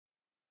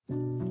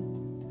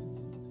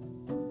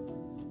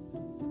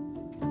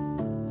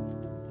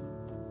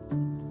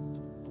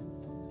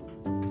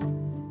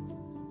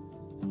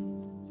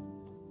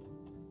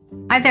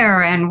Hi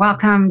there, and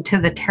welcome to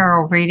the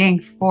tarot reading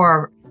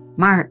for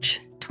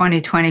March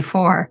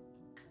 2024.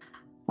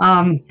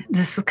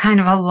 This is kind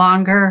of a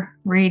longer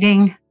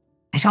reading.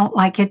 I don't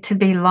like it to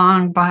be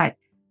long, but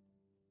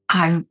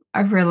I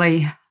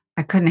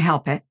couldn't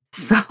help it.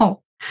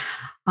 So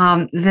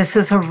this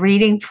is a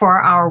reading for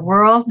our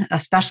world,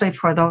 especially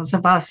for those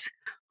of us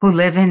who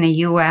live in the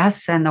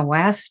US and the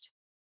West.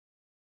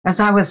 As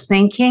I was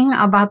thinking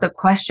about the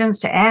questions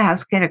to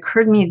ask, it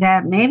occurred to me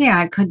that maybe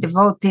I could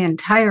devote the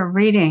entire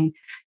reading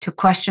to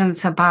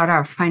questions about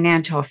our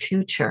financial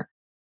future.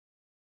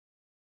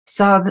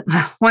 So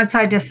once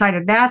I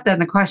decided that, then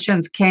the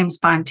questions came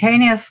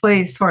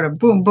spontaneously, sort of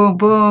boom, boom,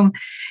 boom.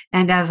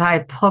 And as I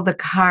pulled the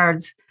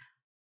cards,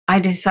 I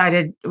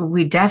decided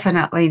we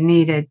definitely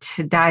needed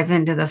to dive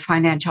into the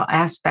financial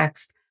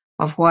aspects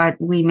of what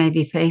we may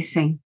be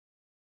facing.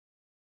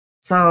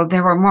 So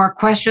there were more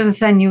questions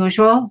than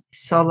usual,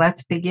 so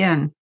let's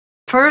begin.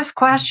 First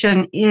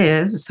question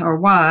is, or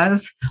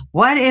was,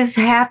 what is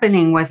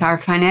happening with our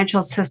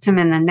financial system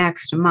in the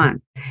next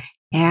month?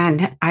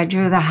 And I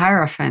drew the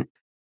Hierophant,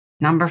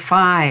 number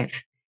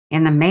 5,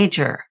 in the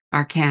major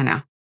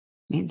Arcana.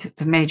 Means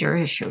it's a major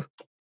issue.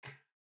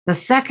 The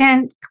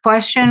second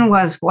question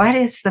was, what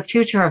is the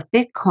future of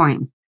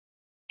Bitcoin?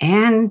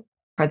 And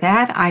for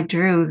that, I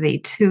drew the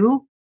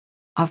 2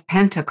 of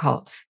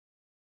Pentacles.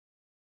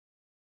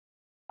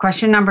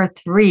 Question number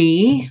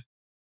 3,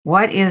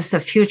 what is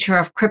the future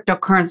of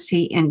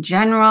cryptocurrency in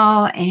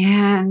general?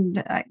 And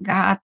I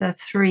got the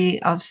 3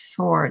 of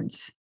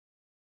Swords.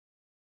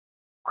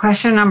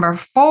 Question number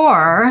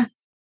 4,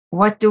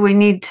 what do we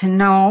need to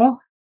know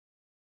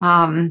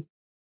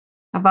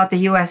about the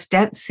U.S.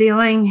 debt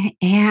ceiling?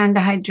 And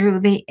I drew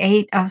the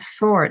 8 of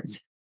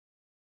Swords.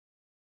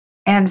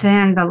 And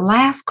then the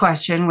last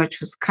question, which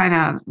was kind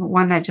of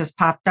one that just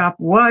popped up,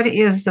 what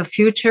is the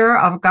future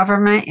of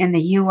government in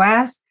the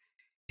U.S.?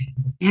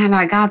 And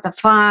I got the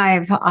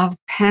 5 of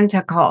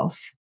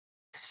Pentacles.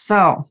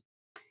 So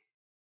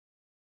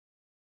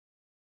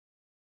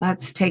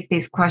let's take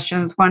these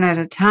questions one at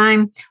a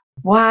time.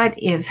 What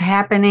is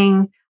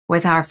happening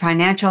with our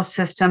financial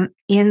system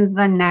in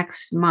the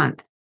next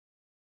month?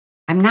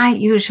 I'm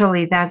not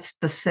usually that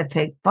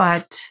specific,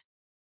 but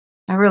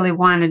I really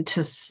wanted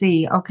to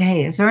see,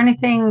 okay, is there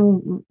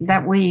anything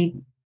that we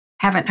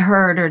haven't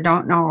heard or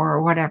don't know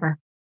or whatever?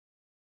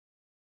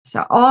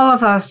 So all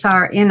of us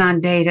are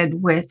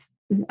inundated with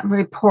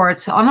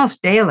reports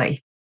almost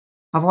daily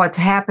of what's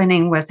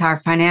happening with our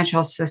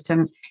financial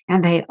system,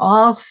 and they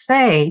all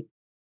say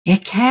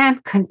it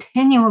can't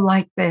continue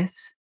like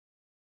this.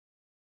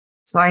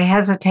 So I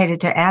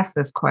hesitated to ask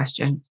this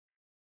question,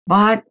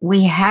 but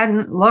we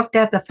hadn't looked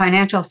at the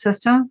financial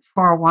system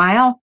for a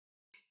while,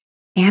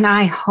 and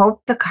I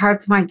hope the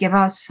cards might give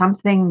us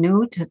something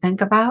new to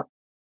think about.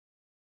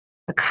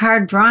 The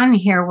card drawn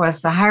here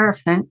was the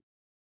Hierophant.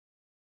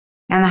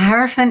 And the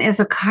Hierophant is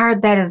a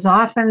card that is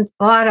often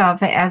thought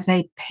of as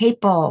a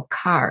papal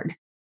card,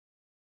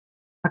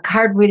 a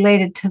card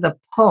related to the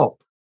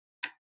Pope.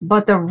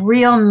 But the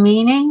real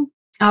meaning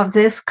of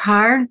this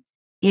card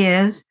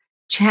is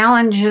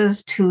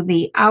challenges to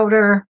the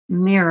outer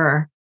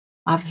mirror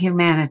of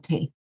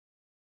humanity.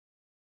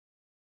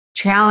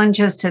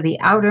 Challenges to the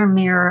outer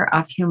mirror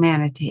of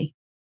humanity.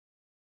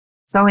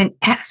 So in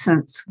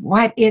essence,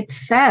 what it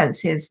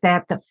says is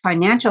that the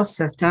financial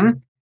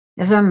system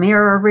is a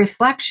mirror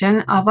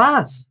reflection of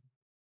us.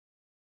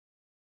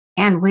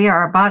 And we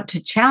are about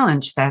to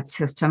challenge that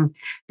system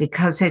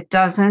because it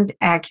doesn't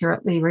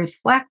accurately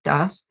reflect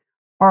us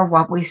or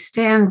what we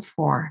stand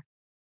for.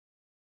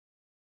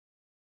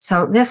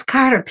 So this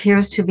card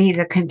appears to be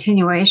the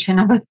continuation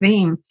of a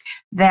theme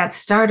that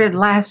started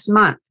last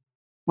month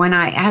when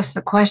I asked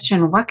the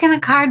question, what can the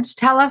cards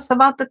tell us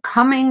about the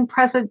coming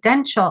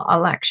presidential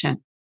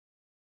election?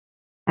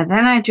 And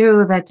then I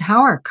drew the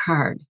Tower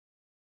card.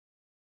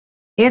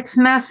 Its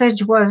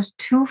message was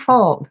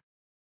twofold.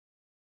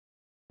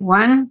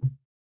 1,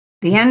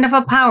 the end of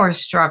a power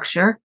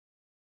structure,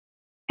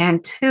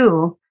 and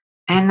 2,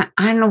 an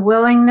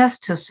unwillingness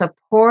to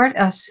support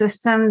a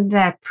system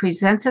that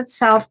presents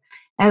itself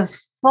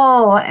as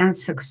full and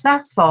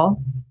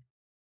successful,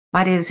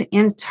 but is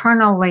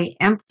internally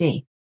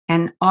empty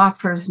and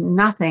offers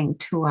nothing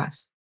to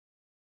us.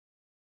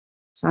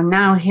 So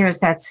now here's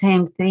that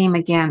same theme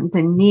again,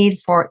 the need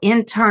for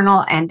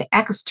internal and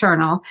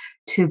external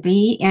to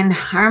be in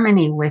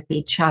harmony with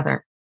each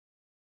other.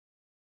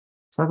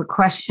 So the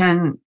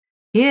question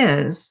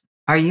is,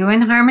 are you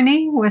in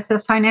harmony with the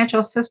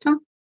financial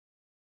system?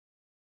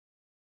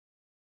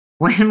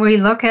 When we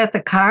look at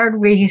the card,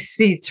 we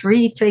see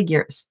 3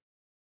 figures.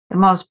 The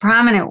most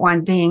prominent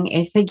one being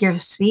a figure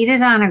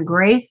seated on a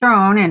gray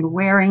throne and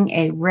wearing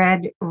a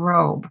red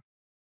robe.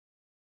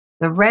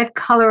 The red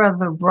color of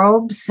the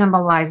robe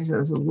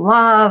symbolizes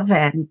love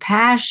and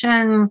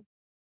passion,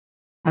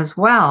 as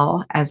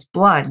well as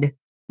blood,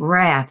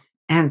 wrath,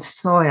 and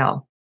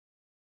soil.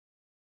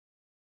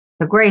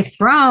 The gray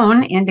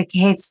throne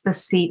indicates the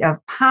seat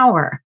of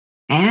power.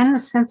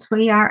 And since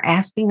we are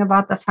asking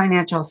about the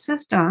financial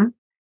system,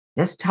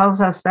 This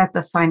tells us that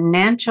the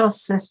financial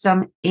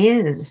system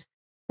is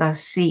the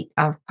seat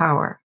of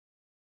power.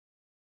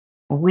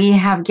 We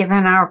have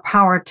given our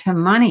power to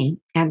money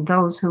and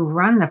those who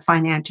run the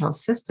financial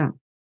system.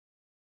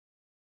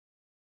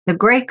 The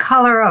gray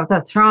color of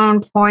the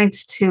throne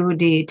points to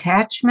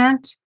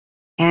detachment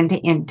and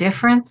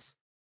indifference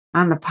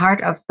on the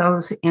part of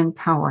those in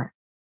power.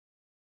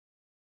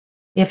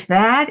 If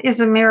that is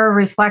a mirror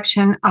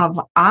reflection of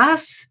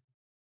us,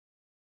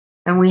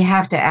 then we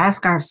have to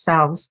ask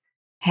ourselves,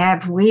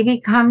 have we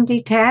become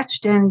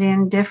detached and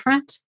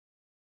indifferent?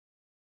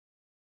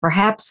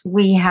 Perhaps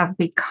we have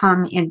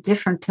become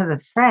indifferent to the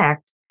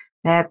fact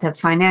that the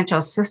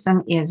financial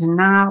system is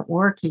not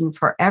working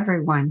for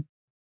everyone.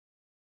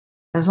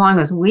 As long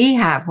as we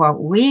have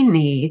what we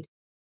need,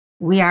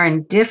 we are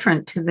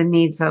indifferent to the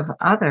needs of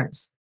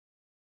others.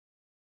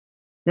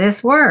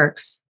 This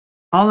works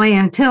only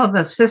until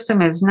the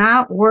system is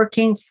not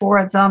working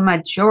for the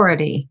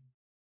majority,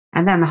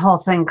 and then the whole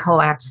thing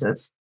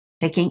collapses,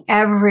 taking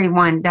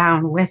everyone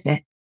down with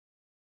it.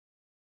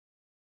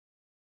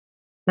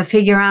 The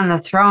figure on the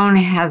throne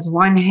has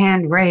one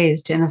hand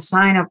raised in a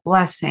sign of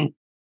blessing.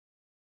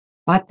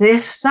 But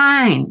this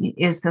sign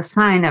is the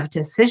sign of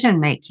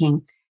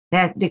decision-making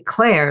that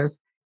declares,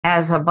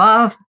 as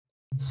above,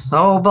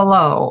 so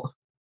below,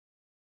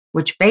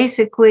 which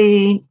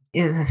basically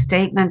is a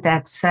statement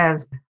that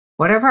says,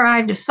 whatever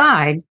I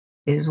decide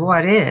is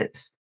what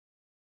is.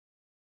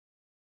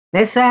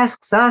 This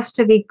asks us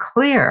to be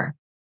clear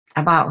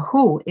about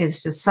who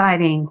is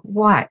deciding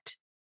what.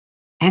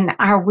 And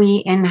are we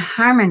in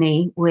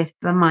harmony with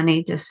the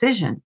money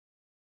decision?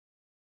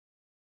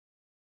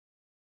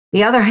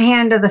 The other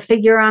hand of the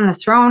figure on the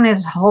throne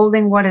is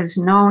holding what is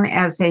known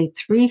as a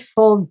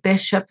threefold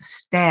bishop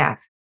staff,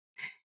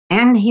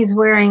 and he's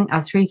wearing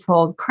a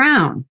threefold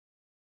crown.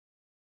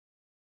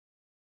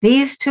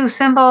 These two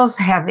symbols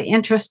have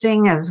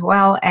interesting as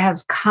well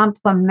as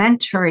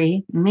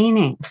complementary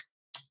meanings.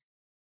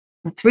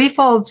 The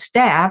threefold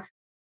staff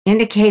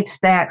indicates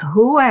that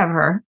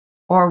whoever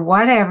or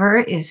whatever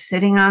is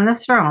sitting on the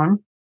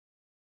throne,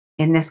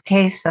 in this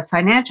case, the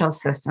financial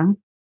system,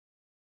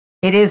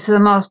 it is the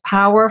most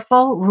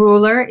powerful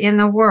ruler in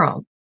the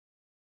world.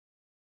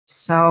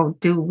 So,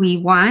 do we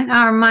want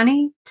our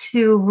money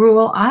to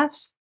rule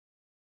us,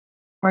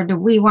 or do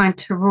we want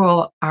to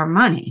rule our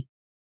money?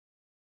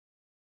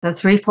 The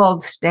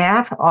threefold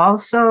staff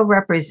also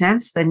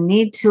represents the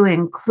need to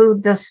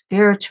include the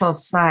spiritual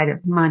side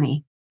of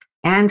money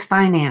and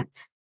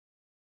finance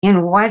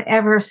in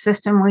whatever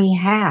system we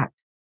have.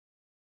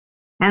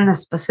 And the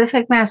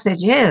specific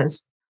message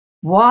is,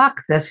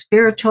 walk the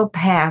spiritual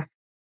path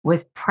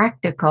with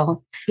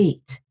practical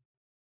feet.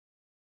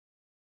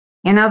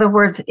 In other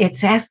words,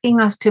 it's asking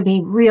us to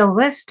be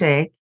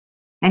realistic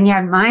and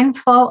yet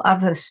mindful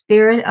of the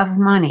spirit of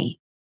money.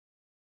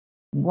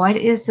 What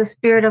is the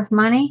spirit of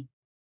money?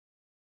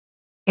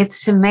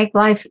 It's to make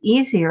life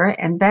easier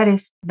and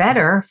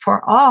better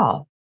for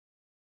all.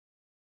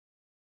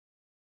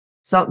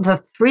 So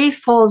the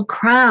threefold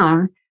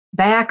crown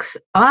backs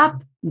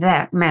up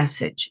that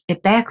message.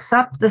 It backs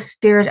up the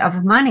spirit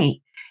of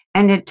money.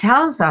 And it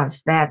tells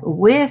us that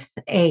with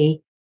a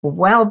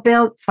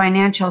well-built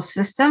financial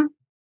system,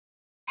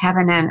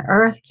 heaven and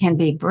earth can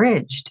be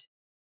bridged.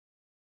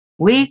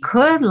 We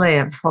could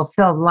live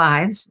fulfilled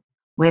lives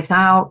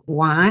without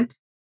want,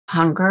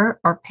 hunger,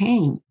 or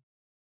pain.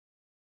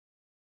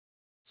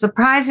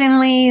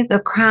 Surprisingly, the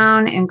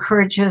crown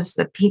encourages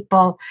the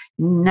people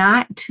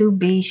not to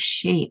be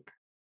sheep.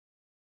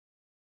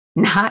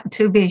 Not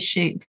to be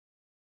sheep.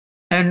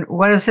 And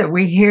what is it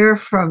we hear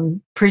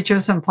from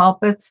preachers and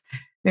pulpits?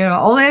 You know,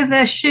 only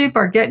the sheep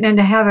are getting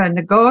into heaven.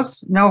 The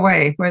goats, no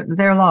way,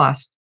 they're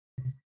lost.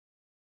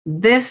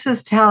 This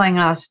is telling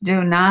us,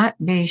 do not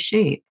be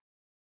sheep.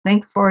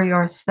 Think for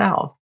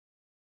yourself.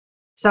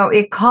 So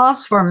it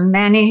calls for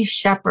many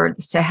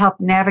shepherds to help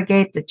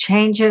navigate the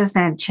changes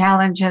and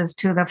challenges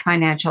to the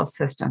financial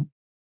system.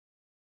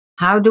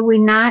 How do we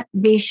not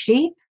be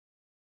sheep?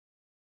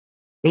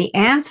 The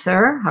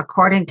answer,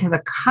 according to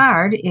the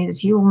card,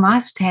 is you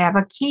must have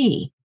a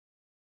key.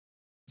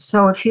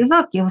 So if you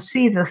look, you'll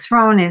see the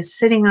throne is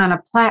sitting on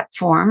a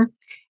platform,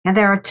 and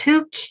there are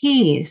two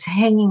keys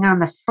hanging on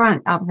the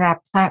front of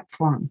that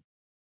platform.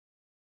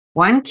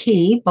 One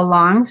key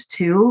belongs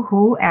to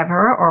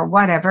whoever or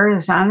whatever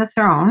is on the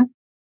throne,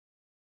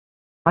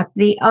 but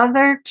the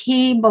other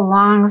key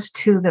belongs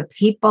to the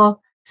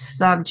people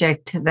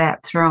subject to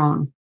that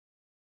throne.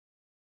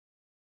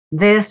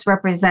 This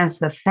represents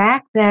the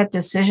fact that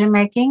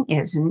decision-making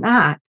is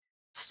not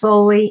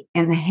solely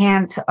in the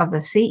hands of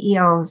the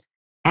CEOs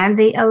and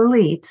the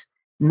elites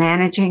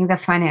managing the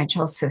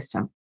financial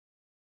system.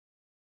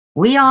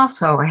 We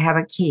also have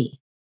a key.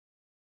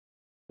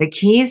 The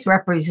keys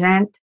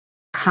represent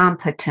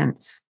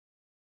competence.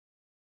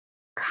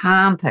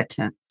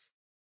 Competence.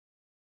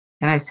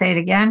 Can I say it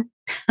again?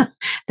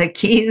 The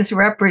keys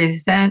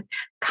represent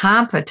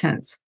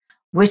competence,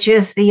 which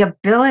is the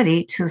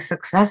ability to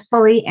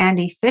successfully and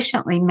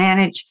efficiently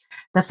manage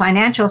the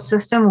financial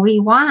system we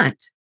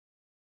want.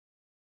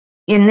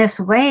 In this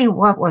way,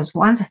 what was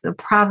once the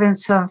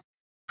province of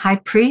high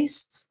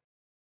priests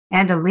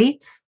and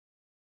elites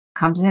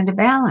comes into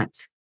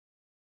balance.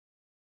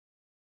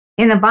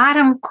 In the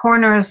bottom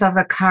corners of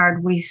the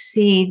card, we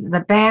see the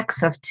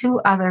backs of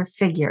two other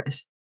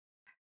figures.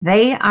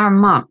 They are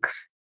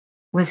monks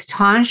with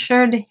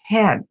tonsured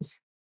heads.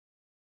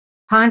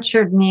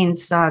 Tonsured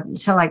means to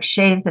like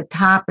shave the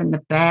top and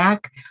the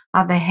back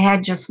of the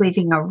head, just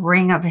leaving a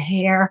ring of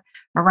hair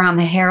around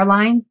the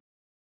hairline.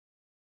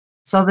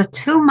 So the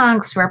two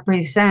monks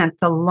represent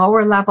the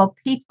lower level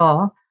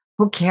people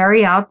who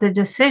carry out the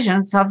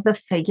decisions of the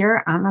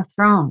figure on the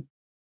throne.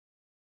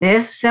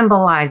 This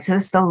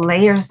symbolizes the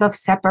layers of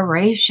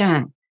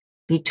separation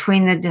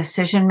between the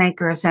decision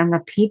makers and the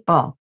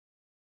people.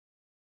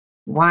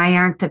 Why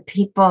aren't the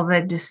people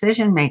the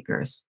decision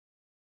makers?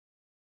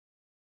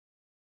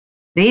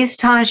 These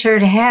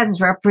tonsured heads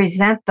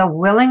represent the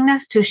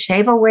willingness to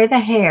shave away the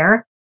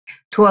hair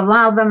to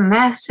allow the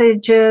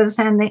messages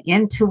and the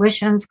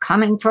intuitions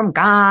coming from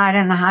God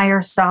and the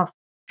higher self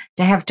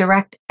to have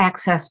direct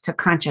access to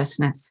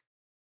consciousness.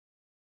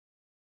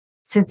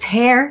 Since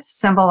hair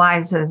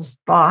symbolizes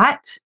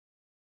thought,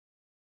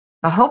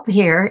 the hope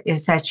here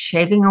is that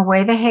shaving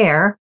away the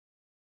hair,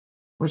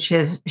 which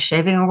is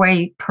shaving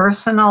away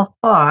personal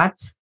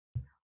thoughts,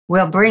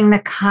 will bring the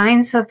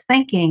kinds of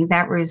thinking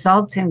that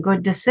results in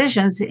good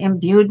decisions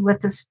imbued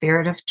with the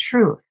spirit of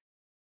truth.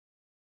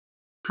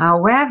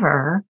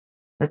 However,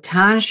 the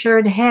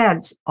tonsured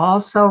heads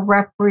also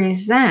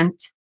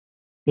represent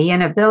the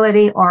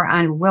inability or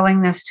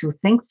unwillingness to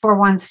think for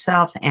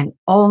oneself and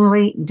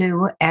only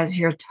do as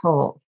you're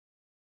told.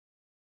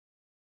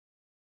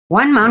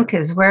 One monk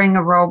is wearing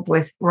a robe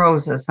with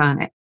roses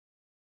on it,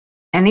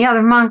 and the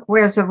other monk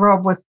wears a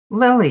robe with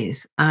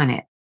lilies on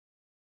it.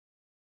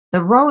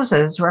 The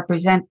roses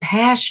represent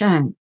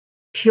passion,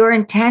 pure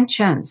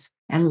intentions,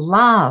 and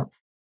love,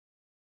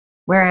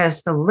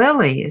 whereas the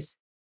lilies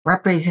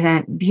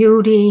represent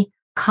beauty,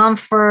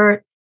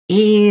 comfort,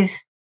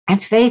 ease,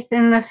 and faith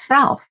in the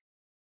self.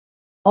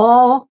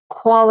 All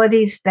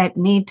qualities that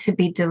need to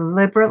be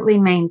deliberately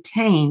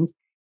maintained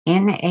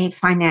in a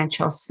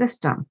financial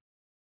system.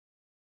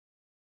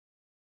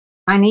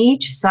 On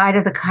each side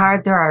of the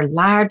card, there are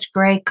large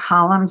gray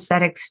columns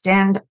that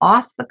extend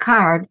off the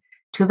card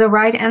to the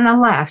right and the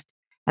left,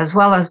 as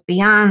well as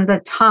beyond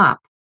the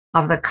top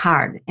of the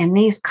card. And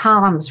these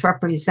columns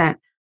represent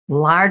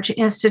large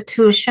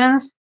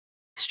institutions,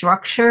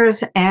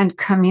 structures, and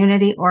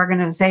community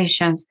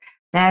organizations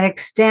that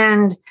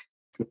extend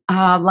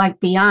like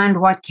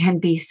beyond what can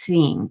be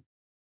seen.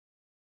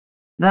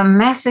 The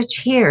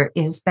message here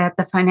is that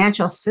the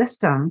financial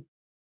system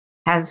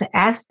has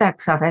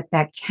aspects of it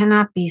that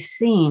cannot be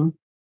seen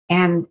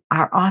and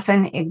are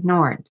often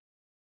ignored,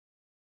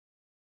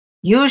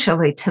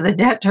 usually to the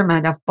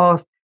detriment of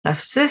both the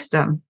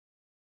system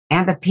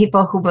and the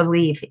people who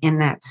believe in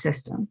that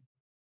system.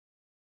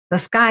 The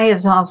sky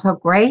is also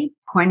gray,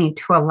 pointing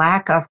to a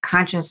lack of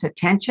conscious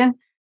attention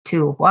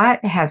to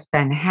what has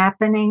been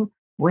happening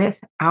with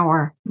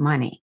our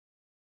money.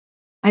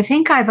 I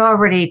think I've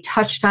already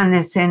touched on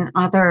this in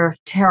other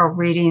tarot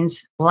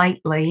readings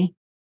lightly,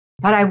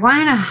 but I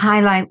want to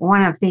highlight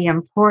one of the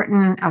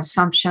important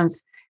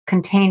assumptions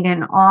contained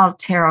in all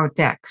tarot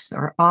decks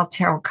or all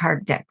tarot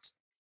card decks.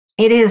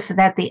 It is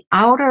that the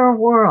outer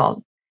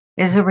world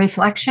is a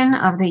reflection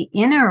of the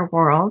inner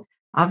world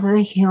of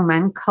the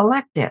human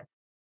collective.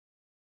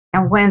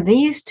 And when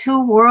these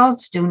two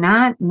worlds do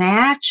not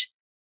match,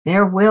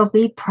 there will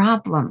be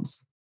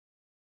problems.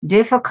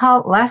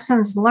 Difficult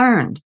lessons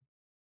learned,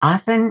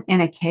 often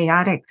in a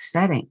chaotic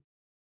setting.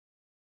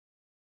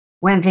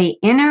 When the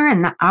inner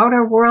and the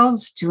outer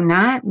worlds do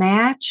not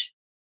match,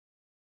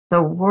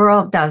 the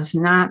world does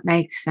not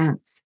make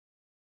sense.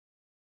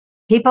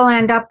 People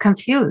end up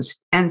confused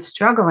and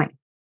struggling.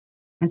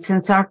 And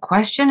since our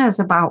question is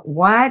about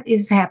what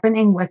is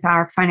happening with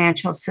our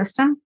financial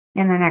system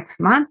in the next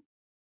month,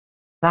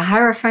 the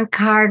Hierophant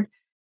card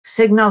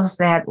signals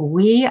that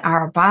we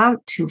are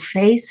about to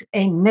face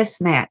a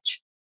mismatch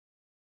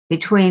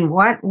between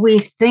what we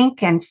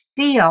think and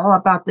feel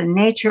about the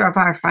nature of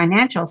our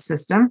financial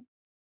system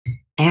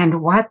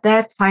and what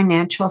that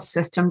financial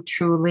system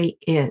truly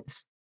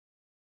is.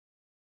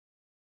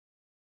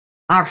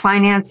 Our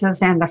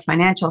finances and the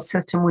financial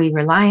system we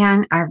rely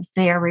on are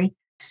very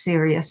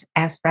serious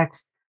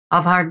aspects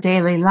of our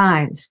daily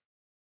lives.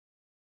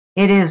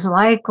 It is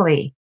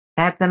likely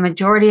that the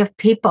majority of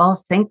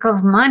people think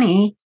of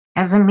money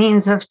as a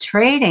means of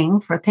trading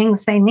for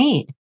things they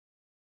need,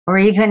 or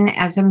even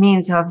as a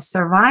means of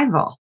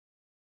survival.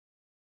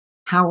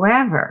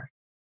 However,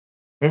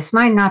 this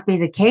might not be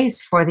the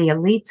case for the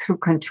elites who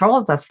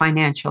control the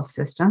financial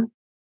system.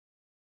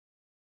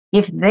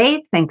 If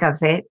they think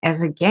of it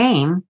as a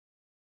game,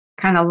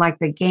 kind of like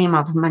the game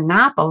of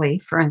Monopoly,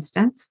 for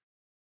instance,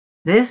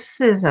 this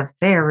is a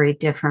very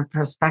different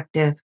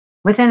perspective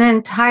with an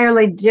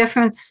entirely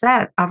different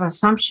set of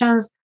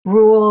assumptions,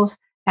 rules,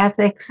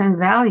 ethics, and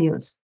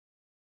values.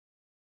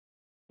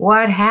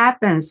 What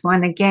happens when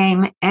the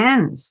game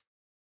ends?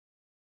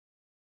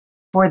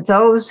 For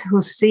those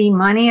who see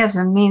money as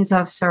a means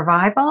of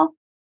survival,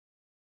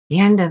 the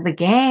end of the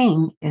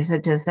game is a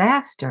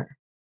disaster.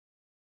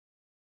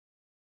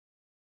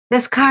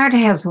 This card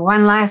has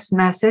one last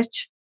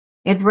message.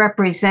 It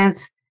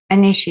represents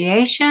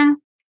initiation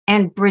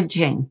and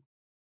bridging.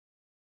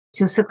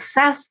 To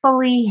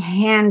successfully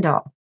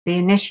handle the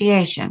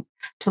initiation,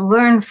 to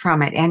learn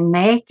from it and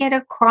make it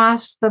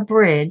across the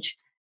bridge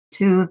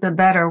to the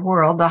better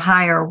world, the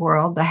higher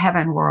world, the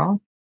heaven world,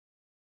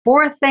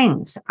 4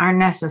 things are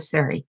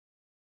necessary: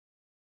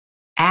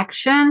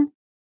 action,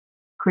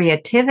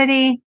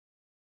 creativity,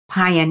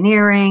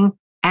 pioneering,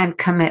 and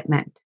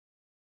commitment.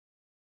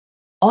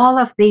 All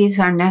of these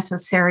are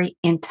necessary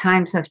in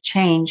times of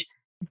change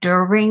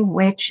during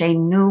which a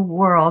new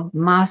world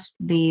must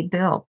be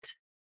built.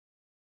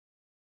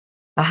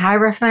 The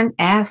Hierophant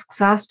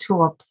asks us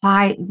to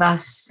apply the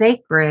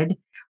sacred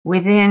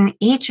within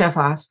each of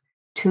us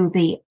to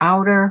the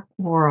outer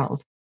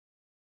world.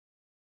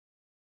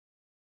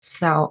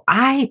 So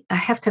I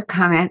have to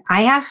comment.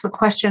 I asked the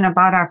question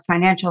about our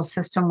financial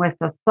system with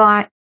the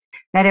thought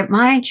that it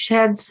might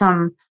shed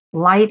some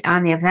light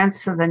on the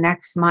events of the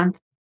next month,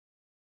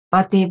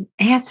 but the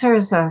answer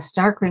is a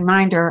stark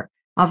reminder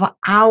of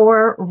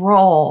our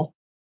role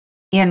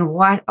in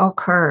what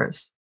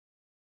occurs.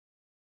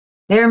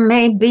 There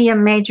may be a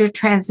major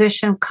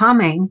transition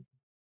coming,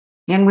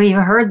 and we've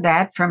heard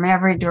that from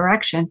every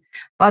direction,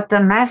 but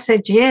the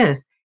message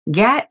is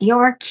get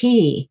your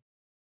key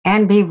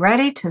and be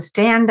ready to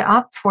stand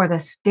up for the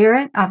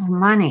spirit of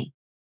money.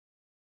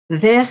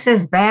 This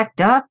is backed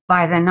up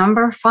by the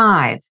number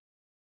 5,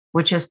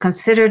 which is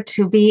considered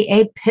to be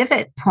a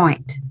pivot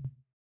point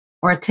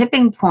or a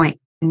tipping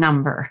point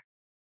number.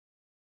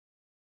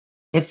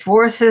 It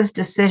forces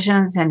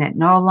decisions and it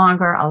no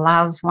longer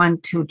allows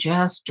one to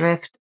just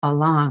drift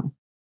along.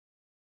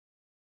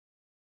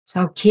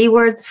 So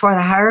keywords for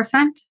the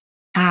Hierophant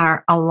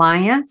are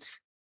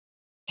alliance,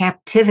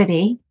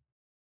 captivity,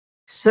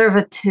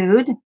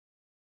 servitude,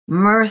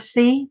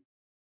 mercy,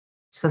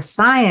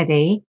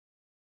 society,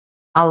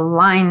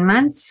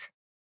 alignments,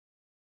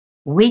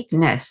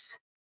 weakness,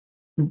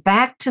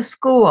 back to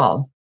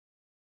school,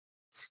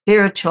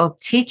 spiritual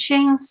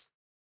teachings,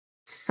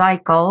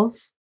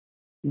 cycles,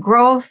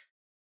 growth,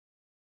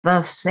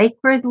 the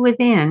sacred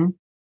within,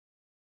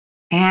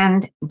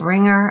 and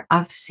bringer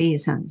of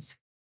seasons.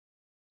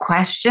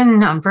 Question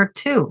number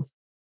 2.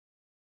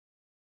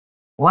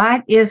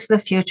 What is the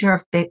future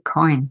of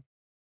Bitcoin?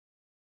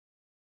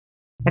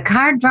 The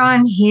card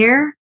drawn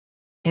here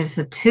is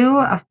the 2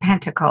 of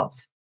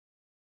Pentacles.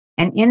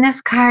 And in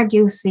this card,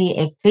 you see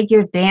a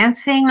figure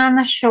dancing on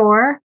the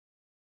shore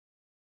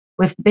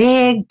with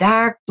big,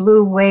 dark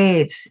blue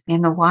waves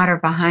in the water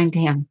behind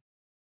him.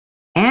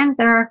 And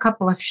there are a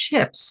couple of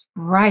ships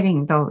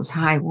riding those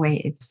high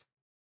waves.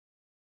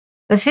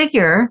 The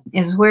figure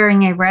is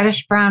wearing a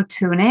reddish-brown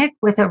tunic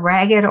with a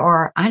ragged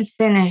or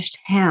unfinished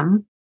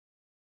hem,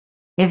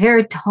 a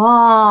very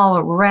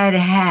tall red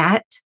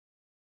hat,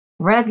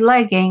 red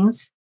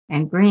leggings,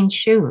 and green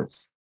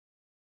shoes.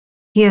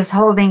 He is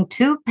holding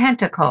 2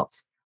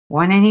 pentacles,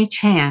 one in each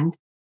hand,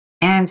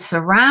 and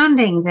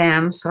surrounding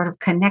them, sort of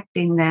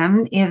connecting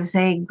them, is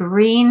a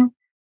green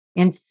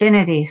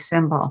infinity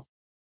symbol.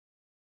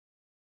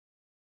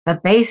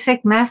 The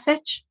basic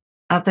message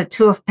of the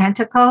 2 of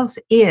Pentacles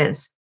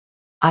is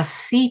a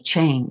sea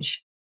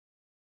change,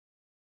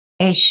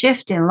 a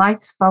shift in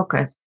life's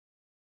focus.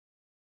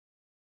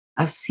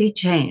 A sea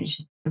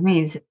change. It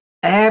means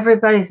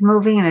everybody's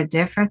moving in a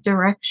different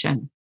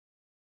direction.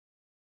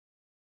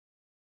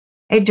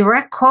 A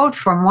direct quote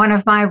from one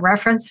of my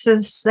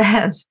references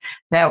says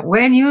that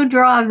when you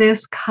draw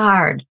this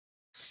card,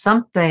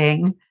 some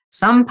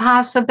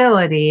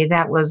possibility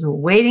that was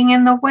waiting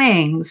in the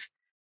wings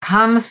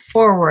comes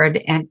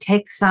forward and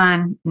takes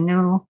on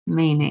new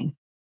meaning.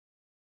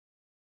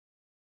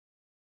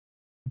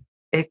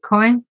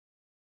 Bitcoin?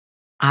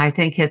 I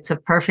think it's a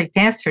perfect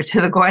answer to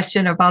the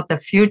question about the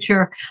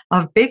future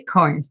of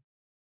Bitcoin.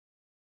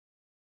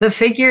 The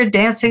figure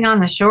dancing on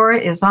the shore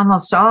is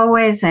almost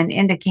always an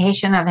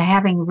indication of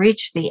having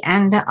reached the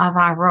end of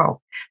our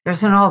rope.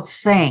 There's an old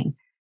saying,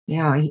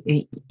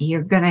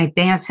 you're going to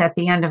dance at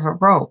the end of a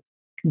rope.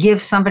 Give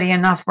somebody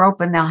enough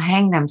rope and they'll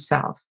hang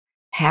themselves.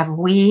 Are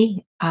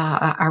we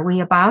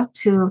about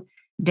to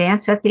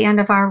dance at the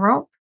end of our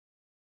rope?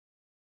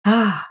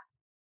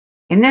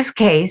 In this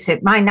case,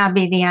 it might not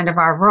be the end of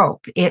our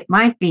rope. It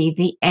might be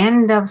the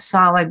end of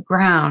solid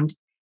ground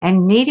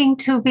and needing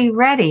to be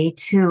ready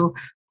to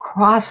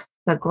cross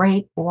the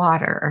great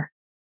water,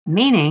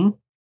 meaning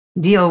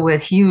deal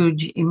with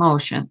huge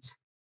emotions.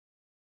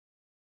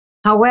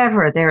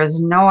 However, there is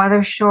no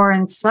other shore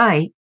in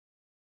sight,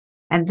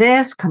 and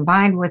this,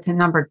 combined with the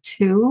number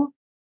 2,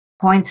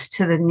 points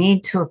to the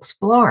need to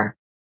explore,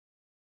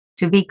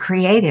 to be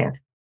creative.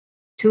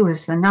 2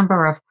 is the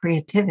number of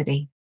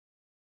creativity.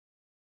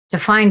 To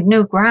find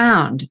new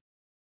ground,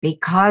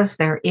 because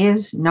there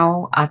is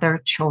no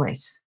other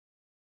choice.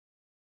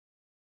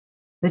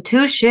 The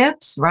 2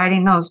 ships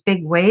riding those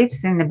big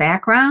waves in the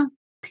background,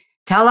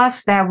 tell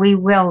us that we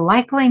will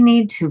likely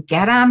need to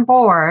get on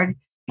board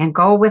and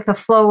go with the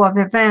flow of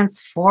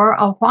events for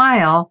a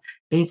while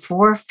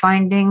before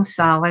finding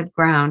solid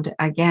ground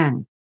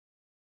again.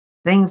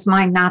 Things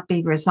might not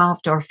be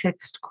resolved or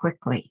fixed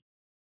quickly.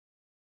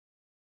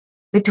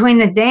 Between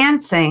the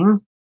dancing,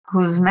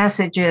 whose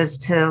message is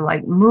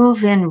to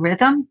move in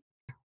rhythm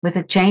with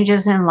the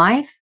changes in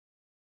life,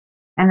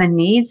 and the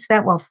needs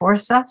that will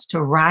force us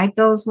to ride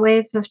those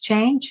waves of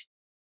change,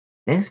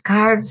 this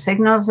card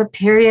signals a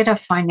period of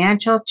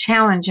financial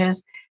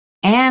challenges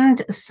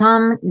and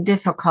some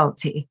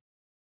difficulty.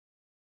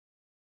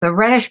 The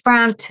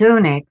reddish-brown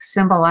tunic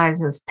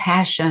symbolizes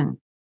passion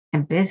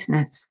and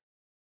business.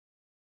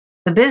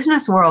 The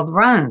business world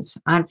runs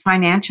on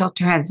financial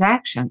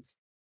transactions.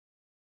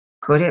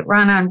 Could it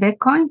run on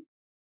Bitcoin?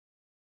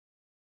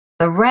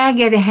 The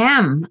ragged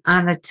hem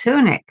on the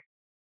tunic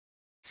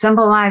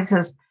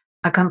symbolizes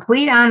a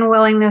complete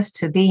unwillingness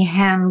to be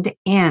hemmed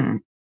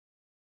in.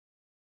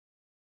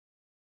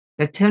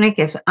 The tunic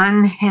is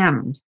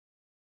unhemmed.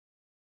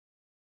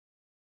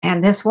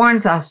 And this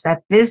warns us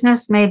that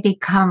business may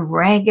become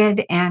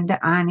ragged and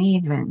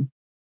uneven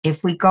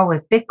if we go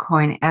with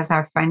Bitcoin as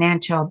our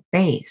financial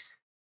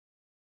base.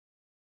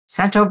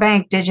 Central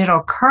bank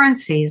digital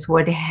currencies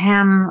would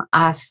hem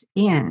us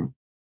in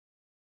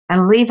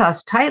and leave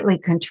us tightly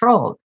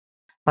controlled.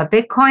 But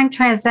Bitcoin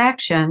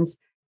transactions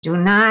do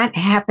not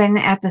happen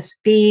at the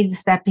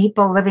speeds that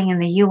people living in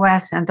the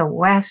US and the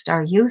West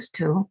are used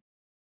to.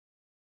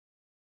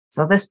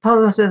 So this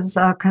poses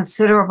a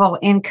considerable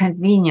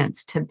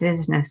inconvenience to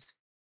business.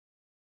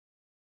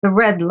 The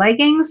red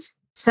leggings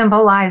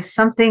symbolize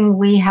something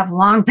we have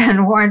long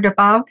been warned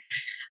about,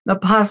 the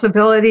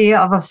possibility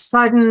of a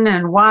sudden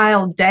and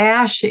wild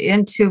dash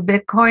into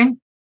Bitcoin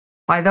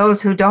by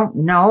those who don't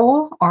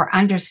know or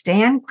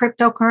understand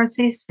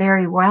cryptocurrencies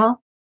very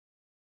well.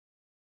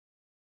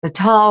 The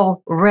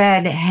tall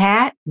red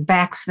hat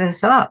backs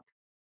this up,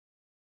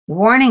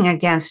 warning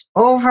against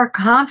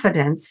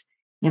overconfidence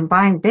in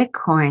buying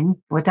Bitcoin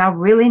without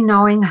really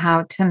knowing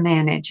how to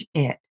manage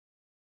it.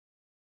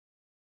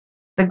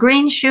 The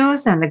green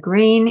shoes and the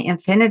green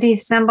infinity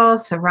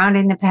symbols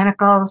surrounding the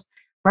pentacles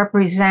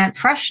represent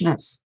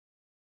freshness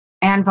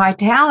and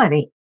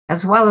vitality,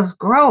 as well as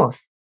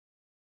growth.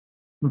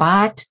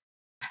 But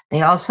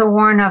they also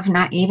warn of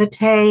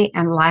naivete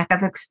and lack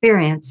of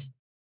experience.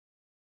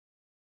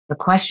 The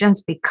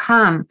questions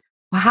become,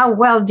 how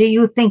well do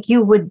you think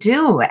you would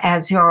do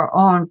as your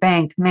own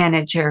bank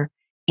manager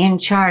in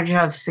charge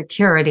of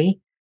security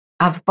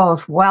of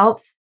both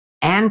wealth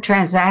and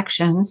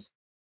transactions?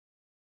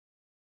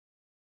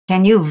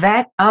 Can you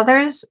vet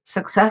others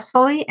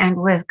successfully and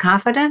with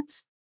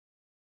confidence?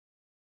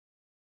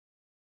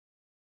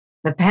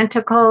 The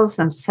pentacles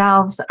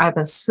themselves are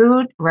the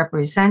suit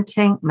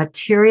representing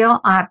material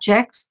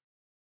objects,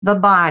 the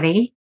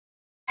body,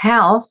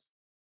 health,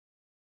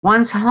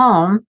 one's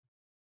home,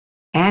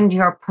 and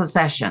your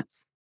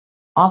possessions,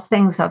 all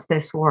things of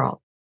this world.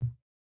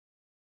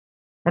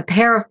 The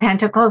pair of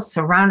pentacles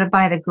surrounded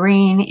by the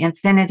green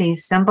infinity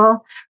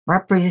symbol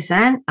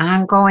represent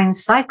ongoing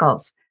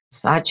cycles,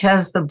 such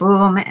as the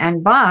boom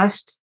and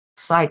bust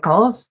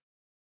cycles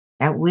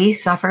that we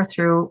suffer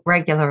through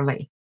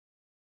regularly.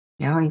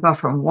 You go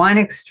from one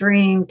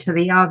extreme to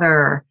the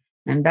other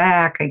and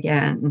back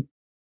again.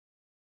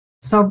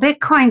 So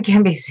Bitcoin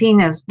can be seen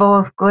as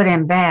both good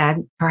and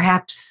bad.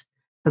 Perhaps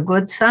the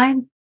good side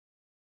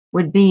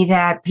would be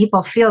that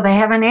people feel they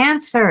have an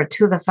answer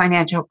to the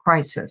financial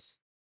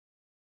crisis.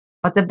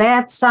 But the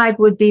bad side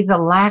would be the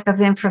lack of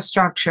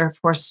infrastructure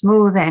for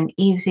smooth and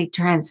easy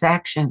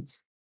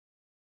transactions.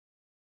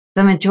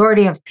 The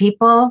majority of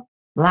people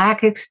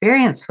lack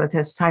experience with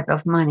this type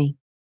of money.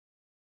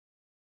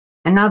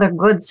 Another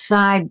good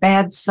side,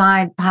 bad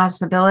side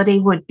possibility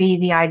would be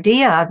the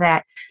idea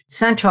that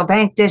central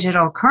bank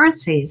digital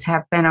currencies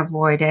have been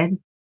avoided,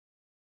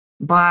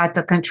 but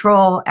the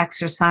control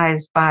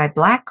exercised by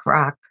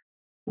BlackRock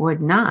would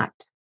not.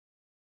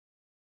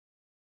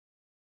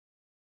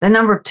 The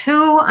number 2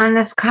 on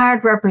this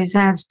card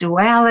represents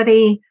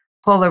duality,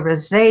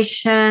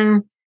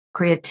 polarization,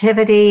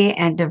 creativity,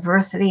 and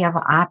diversity of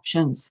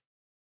options.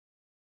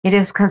 It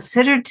is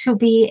considered to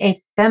be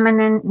a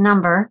feminine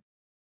number,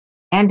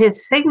 and it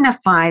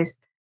signifies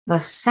the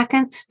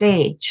second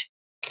stage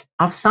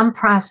of some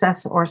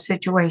process or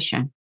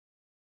situation.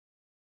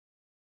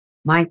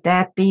 Might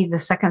that be the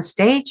second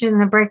stage in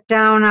the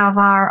breakdown of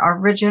our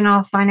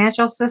original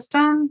financial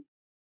system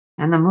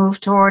and the move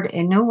toward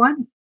a new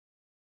one?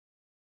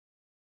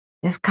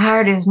 This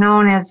card is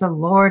known as the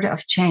Lord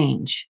of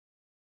Change,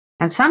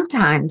 and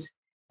sometimes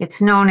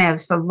it's known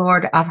as the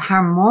Lord of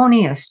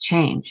Harmonious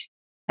Change.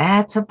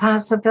 That's a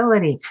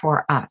possibility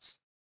for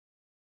us.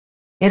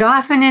 It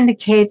often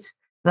indicates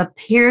the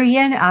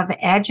period of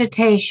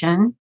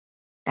agitation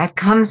that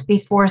comes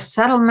before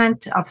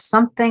settlement of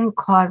something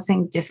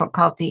causing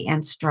difficulty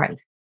and strife.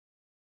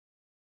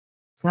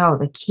 So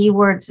the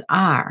keywords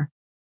are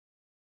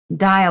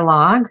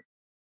dialogue,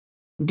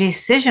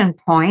 decision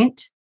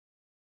point,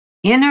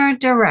 inner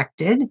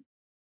directed,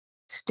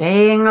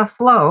 staying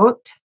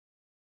afloat,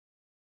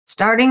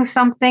 starting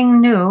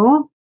something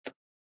new,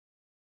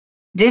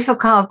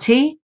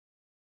 difficulty,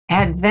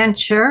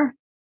 adventure,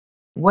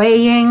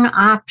 weighing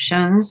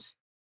options,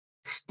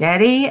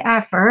 steady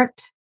effort,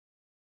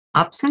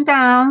 ups and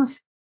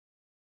downs,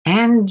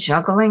 and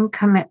juggling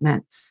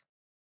commitments.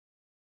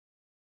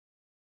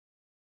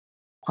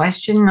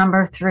 Question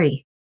number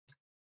 3.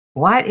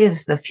 What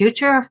is the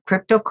future of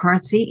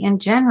cryptocurrency in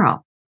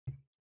general?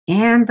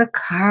 And the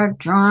card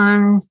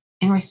drawn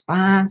in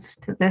response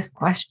to this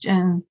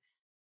question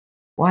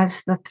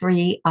was the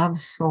 3 of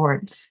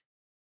Swords.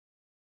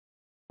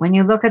 When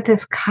you look at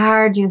this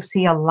card, you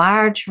see a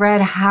large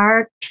red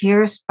heart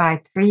pierced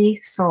by 3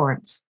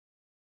 swords.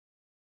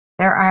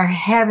 There are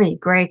heavy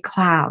gray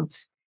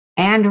clouds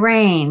and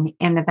rain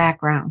in the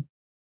background,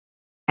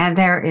 and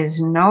there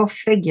is no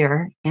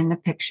figure in the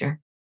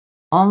picture,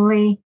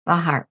 only the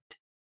heart.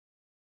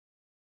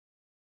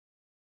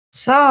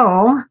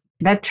 So,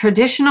 the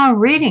traditional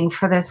reading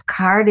for this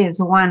card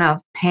is one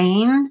of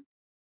pain,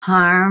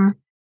 harm,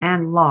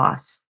 and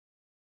loss,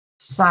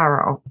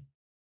 sorrow.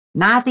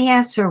 Not the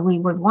answer we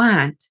would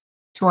want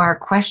to our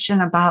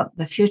question about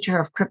the future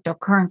of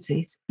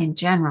cryptocurrencies in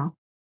general.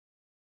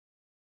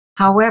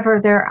 However,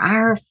 there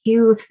are a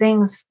few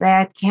things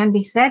that can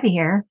be said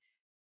here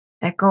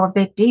that go a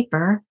bit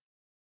deeper.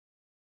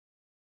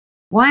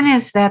 One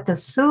is that the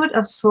suit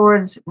of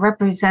swords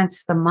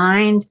represents the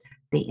mind,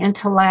 the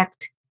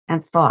intellect,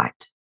 and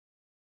thought.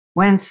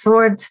 When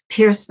swords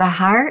pierce the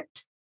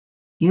heart,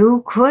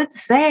 you could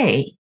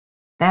say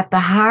that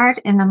the heart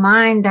and the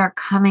mind are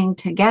coming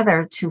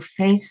together to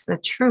face the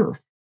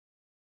truth.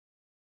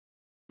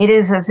 It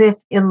is as if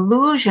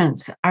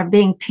illusions are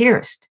being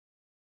pierced,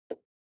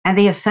 and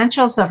the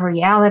essentials of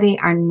reality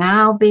are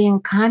now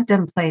being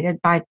contemplated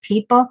by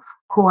people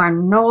who are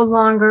no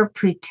longer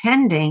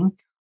pretending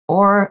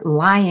or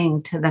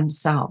lying to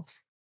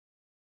themselves.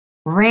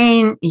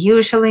 Rain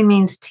usually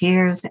means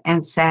tears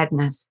and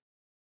sadness,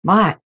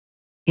 but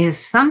is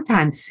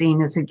sometimes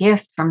seen as a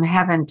gift from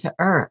heaven to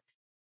earth.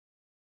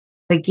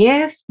 The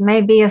gift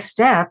may be a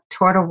step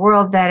toward a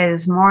world that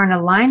is more in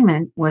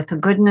alignment with the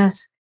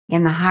goodness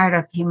in the heart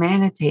of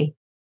humanity.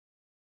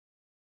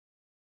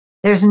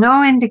 There's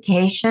no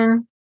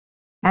indication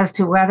as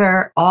to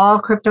whether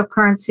all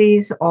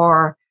cryptocurrencies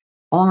or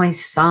only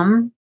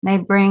some may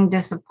bring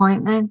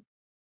disappointment,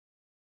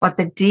 but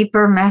the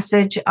deeper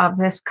message of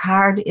this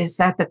card is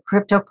that the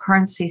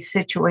cryptocurrency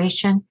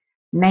situation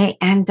may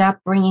end up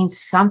bringing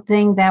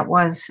something that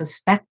was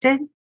suspected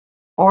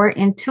or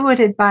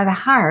intuited by the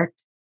heart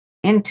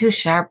into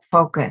sharp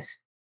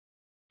focus,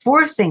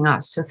 forcing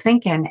us to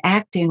think and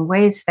act in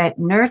ways that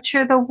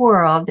nurture the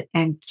world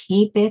and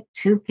keep it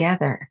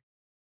together.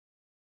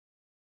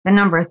 The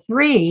number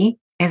 3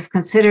 is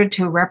considered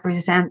to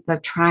represent the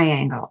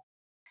triangle,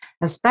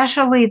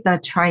 especially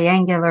the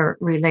triangular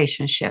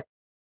relationship.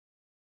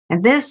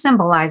 And this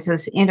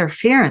symbolizes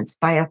interference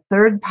by a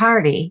third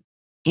party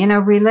in a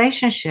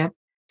relationship,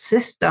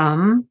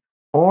 system,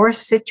 or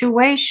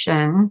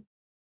situation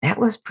that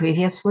was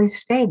previously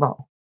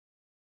stable.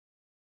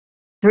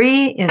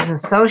 3 is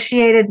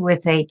associated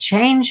with a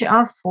change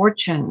of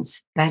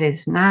fortunes that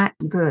is not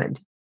good.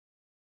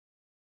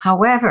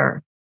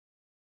 However,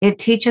 it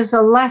teaches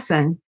a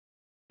lesson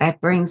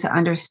that brings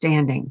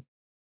understanding.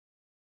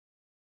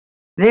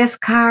 This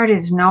card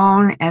is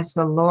known as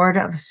the Lord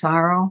of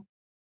Sorrow,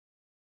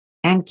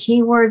 and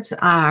keywords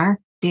are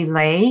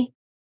delay,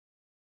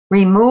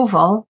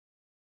 removal,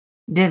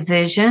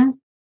 division,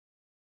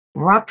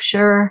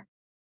 rupture,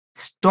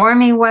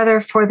 stormy weather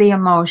for the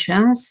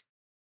emotions,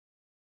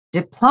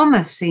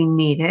 diplomacy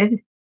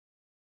needed,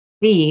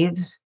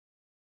 thieves,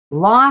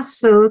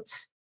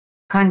 lawsuits,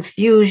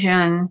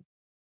 confusion,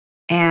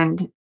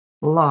 and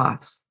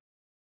loss.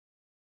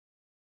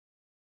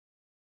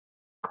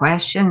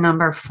 Question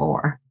number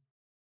 4.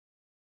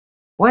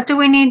 What do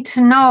we need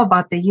to know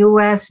about the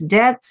U.S.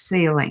 debt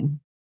ceiling?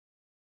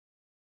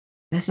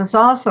 This is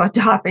also a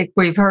topic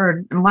we've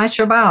heard much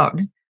about,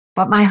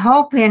 but my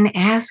hope in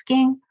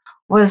asking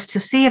was to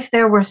see if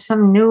there were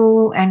some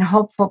new and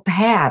hopeful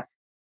path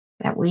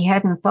that we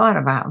hadn't thought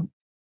about.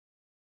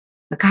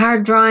 The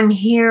card drawn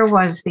here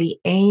was the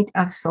 8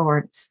 of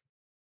Swords,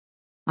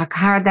 a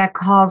card that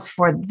calls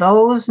for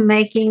those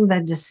making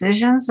the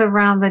decisions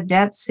around the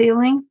debt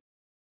ceiling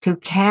to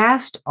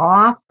cast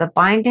off the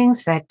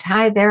bindings that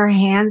tie their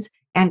hands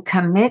and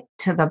commit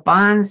to the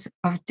bonds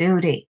of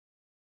duty.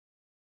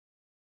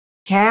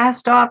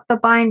 Cast off the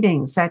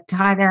bindings that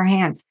tie their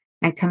hands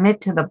and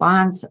commit to the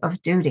bonds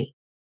of duty.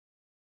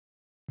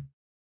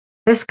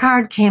 This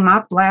card came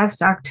up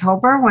last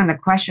October when the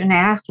question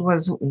asked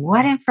was,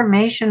 what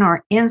information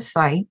or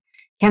insight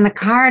can the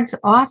cards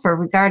offer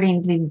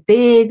regarding the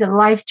big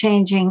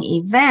life-changing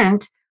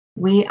event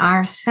we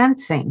are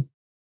sensing?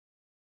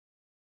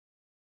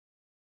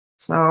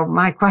 So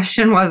my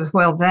question was,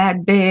 will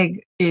that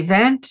big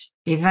event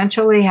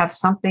eventually have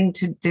something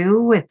to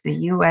do with the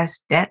U.S.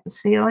 debt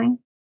ceiling?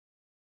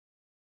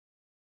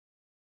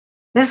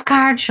 This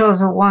card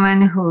shows a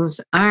woman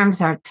whose arms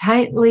are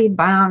tightly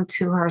bound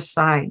to her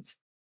sides.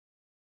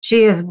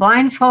 She is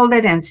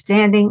blindfolded and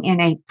standing in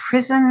a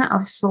prison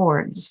of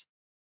swords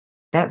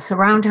that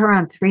surround her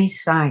on three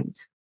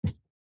sides.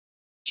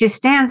 She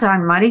stands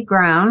on muddy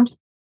ground.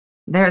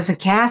 There's a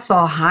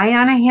castle high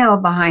on a hill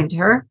behind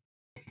her,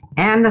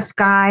 and the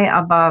sky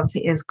above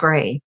is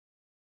gray.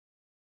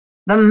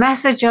 The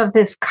message of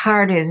this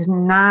card is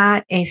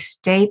not a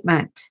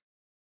statement.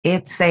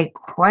 It's a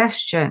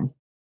question.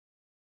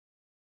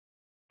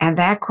 And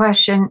that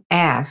question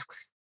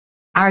asks,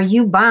 are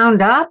you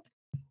bound up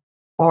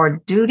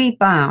or duty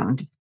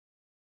bound?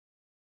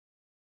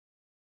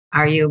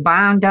 Are you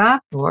bound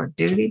up or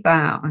duty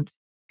bound?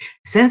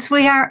 Since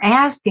we are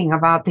asking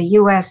about the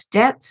U.S.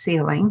 debt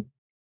ceiling,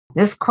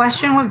 this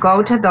question would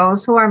go to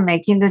those who are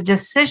making the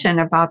decision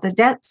about the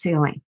debt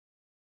ceiling.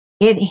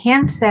 It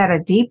hints at a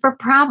deeper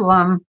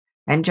problem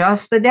than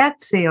just the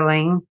debt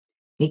ceiling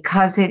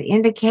because it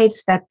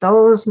indicates that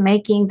those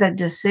making the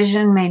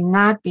decision may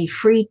not be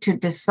free to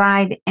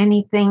decide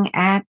anything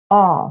at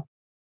all.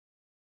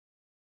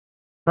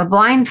 The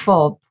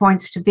blindfold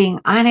points to being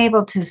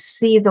unable to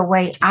see the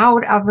way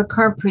out of the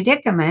current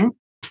predicament,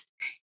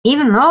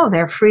 even though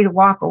they're free to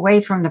walk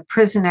away from the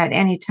prison at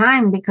any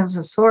time because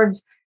the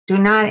swords do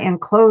not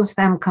enclose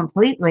them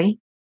completely.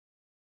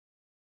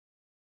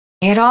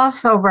 It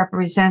also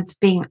represents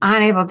being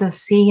unable to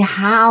see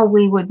how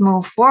we would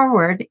move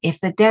forward if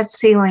the debt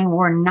ceiling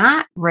were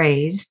not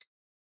raised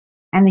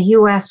and the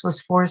U.S. was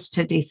forced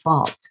to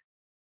default.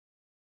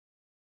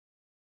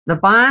 The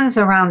bonds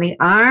around the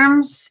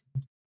arms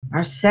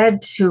are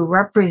said to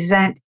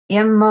represent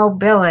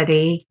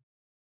immobility,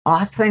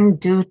 often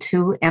due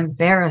to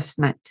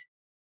embarrassment.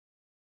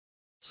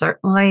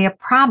 Certainly a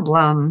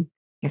problem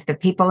if the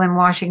people in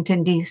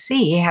Washington,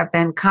 D.C. have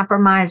been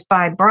compromised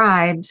by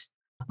bribes,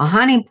 a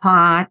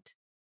honeypot,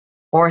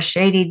 or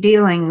shady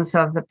dealings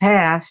of the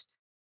past.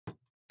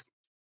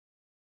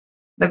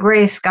 The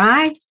gray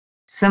sky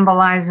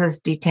symbolizes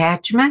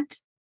detachment,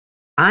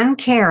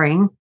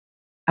 uncaring,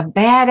 a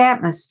bad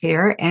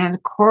atmosphere,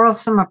 and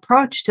quarrelsome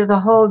approach to the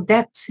whole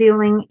debt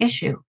ceiling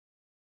issue.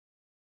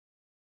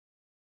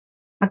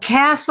 A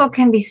castle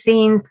can be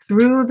seen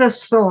through the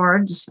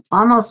swords,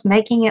 almost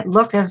making it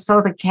look as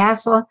though the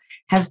castle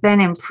has been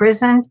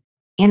imprisoned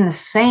in the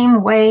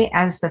same way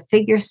as the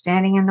figure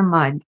standing in the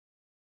mud.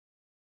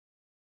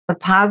 The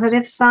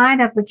positive side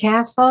of the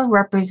castle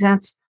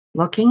represents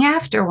looking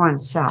after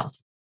oneself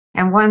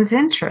and one's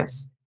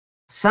interests,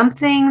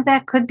 something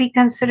that could be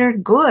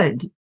considered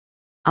good,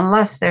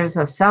 unless there's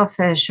a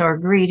selfish or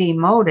greedy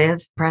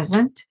motive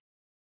present.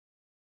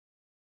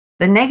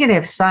 The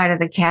negative side of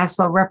the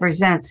castle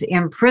represents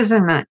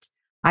imprisonment,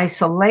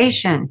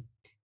 isolation,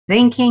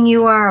 thinking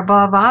you are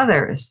above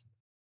others,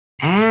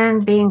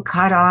 and being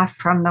cut off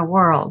from the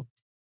world,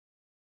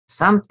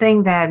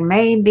 something that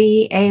may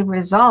be a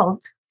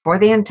result for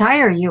the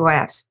entire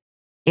U.S.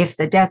 if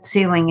the debt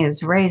ceiling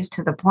is raised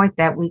to the point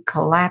that we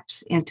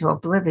collapse into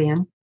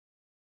oblivion.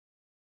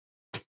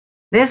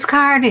 This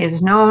card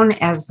is known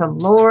as the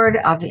Lord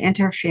of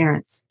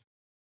Interference,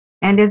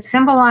 and it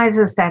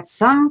symbolizes that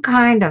some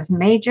kind of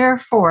major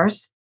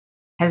force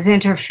has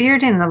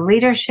interfered in the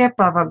leadership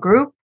of a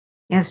group,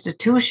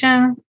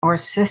 institution, or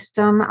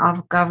system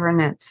of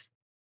governance.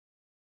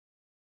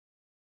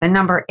 The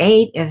number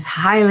 8 is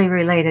highly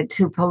related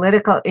to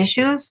political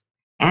issues,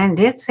 and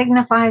it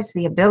signifies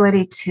the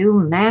ability to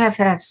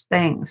manifest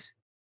things.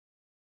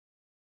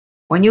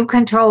 When you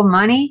control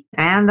money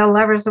and the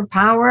levers of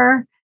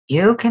power,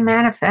 you can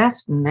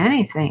manifest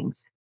many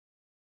things.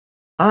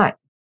 But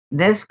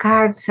this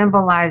card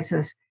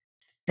symbolizes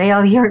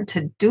failure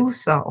to do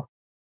so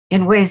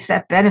in ways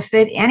that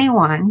benefit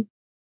anyone,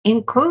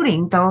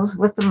 including those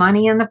with the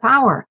money and the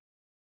power.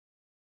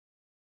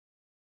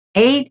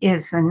 8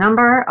 is the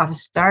number of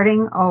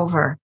starting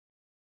over,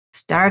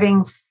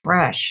 starting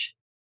fresh,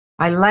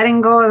 by letting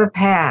go of the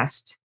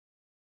past.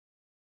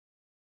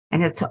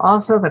 And it's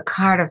also the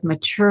card of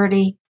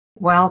maturity,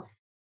 wealth,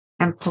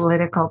 and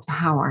political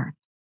power.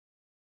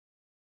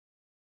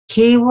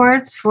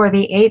 Keywords for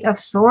the 8 of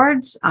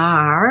Swords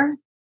are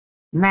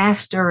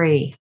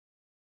mastery,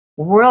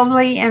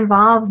 worldly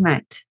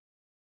involvement,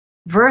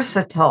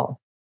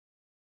 versatile,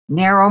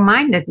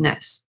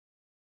 narrow-mindedness,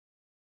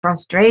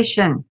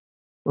 frustration,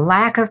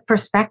 lack of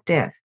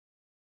perspective,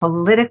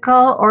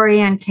 political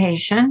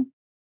orientation,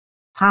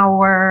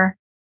 power,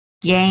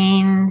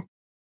 gain,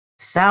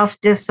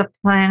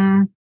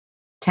 self-discipline,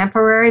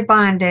 temporary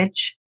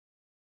bondage,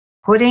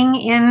 putting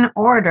in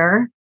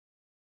order,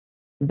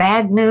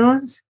 bad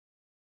news,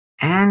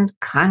 and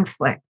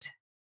conflict.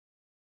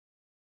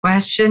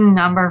 Question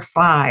number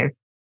 5.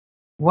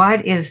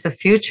 What is the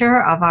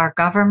future of our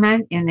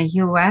government in the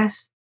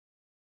U.S.?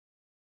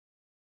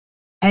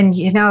 And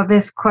you know,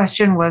 this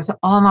question was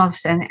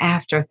almost an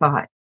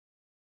afterthought.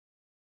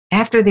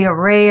 After the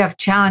array of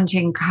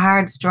challenging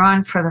cards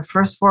drawn for the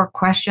first 4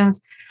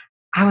 questions,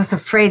 I was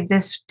afraid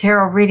this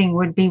tarot reading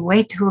would be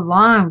way too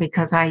long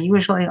because I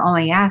usually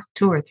only ask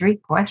 2 or 3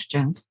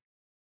 questions.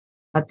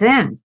 But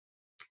then,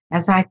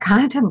 as I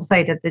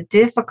contemplated the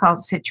difficult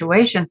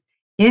situations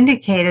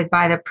indicated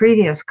by the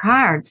previous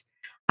cards,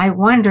 I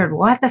wondered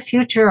what the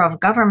future of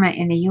government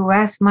in the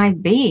US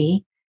might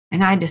be,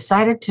 and I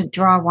decided to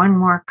draw one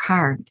more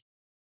card.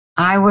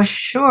 I was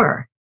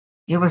sure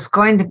it was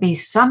going to be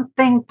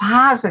something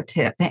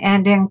positive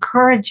and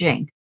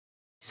encouraging,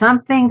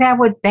 something that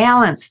would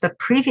balance the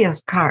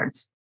previous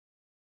cards.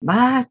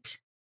 But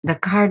the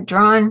card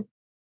drawn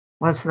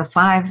was the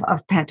Five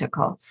of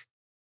Pentacles.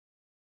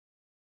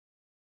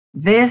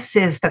 This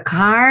is the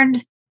card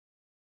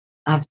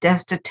of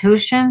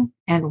destitution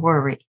and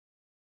worry.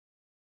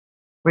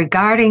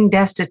 Regarding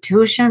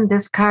destitution,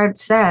 this card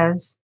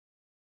says,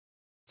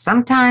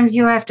 sometimes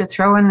you have to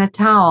throw in the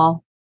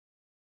towel,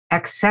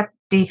 accept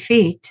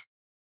defeat,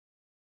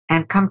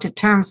 and come to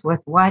terms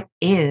with what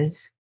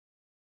is.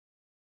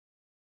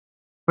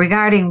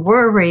 Regarding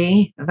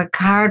worry, the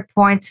card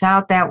points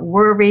out that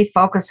worry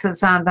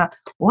focuses on the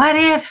what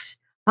ifs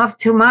of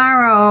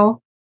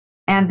tomorrow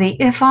and the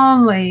if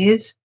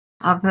onlys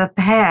of the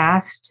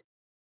past,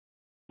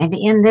 and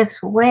in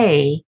this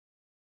way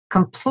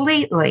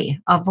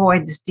completely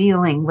avoids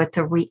dealing with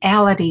the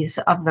realities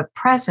of the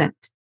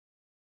present,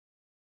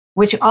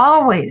 which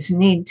always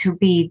need to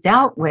be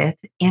dealt with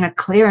in a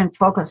clear and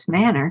focused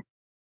manner.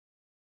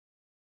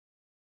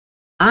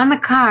 On the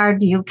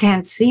card, you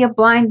can see a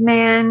blind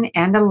man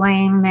and a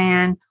lame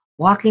man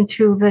walking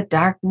through the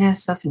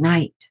darkness of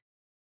night.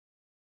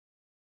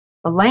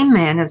 The lame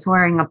man is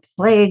wearing a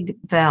plague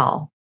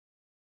veil,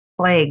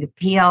 plague,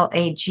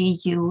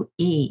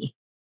 Plague.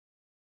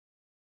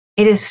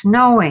 It is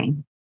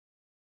snowing,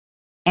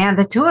 and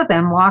the two of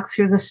them walk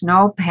through the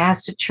snow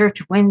past a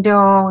church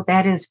window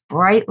that is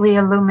brightly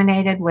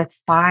illuminated with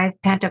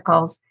 5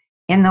 pentacles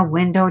in the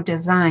window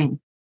design.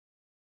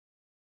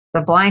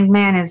 The blind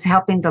man is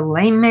helping the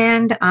lame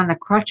man on the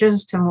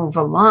crutches to move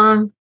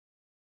along,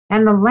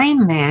 and the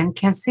lame man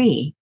can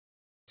see,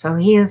 so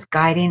he is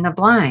guiding the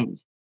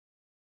blind.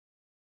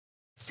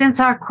 Since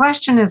our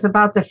question is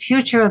about the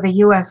future of the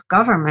U.S.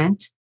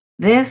 government,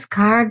 this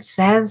card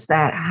says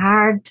that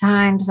hard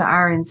times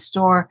are in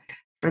store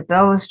for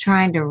those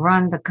trying to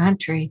run the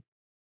country.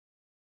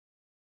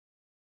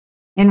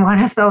 In one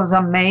of those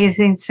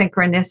amazing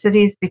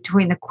synchronicities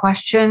between the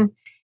question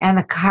and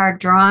the card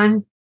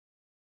drawn,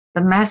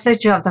 the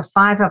message of the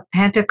Five of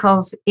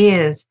Pentacles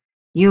is,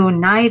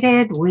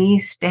 united we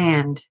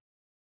stand.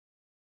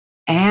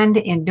 And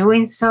in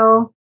doing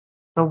so,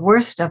 the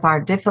worst of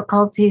our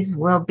difficulties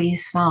will be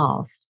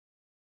solved.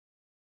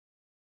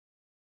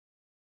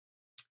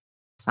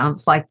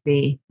 Sounds like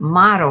the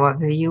motto of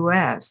the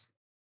U.S.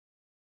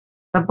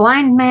 The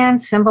blind man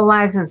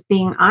symbolizes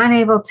being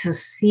unable to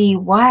see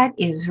what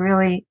is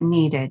really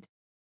needed.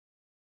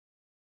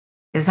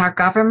 Is our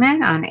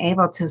government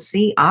unable to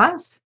see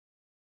us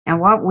and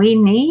what we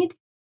need?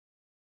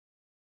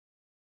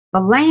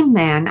 The lame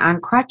man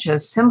on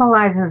crutches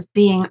symbolizes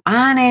being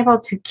unable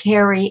to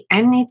carry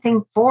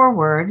anything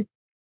forward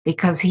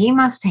because he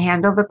must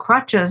handle the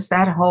crutches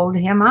that hold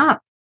him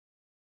up.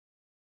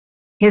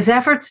 His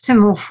efforts to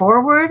move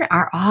forward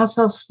are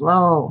also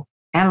slow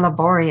and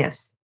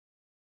laborious,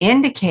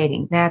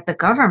 indicating that the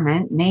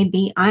government may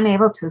be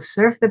unable to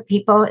serve the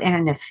people in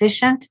an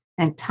efficient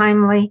and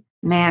timely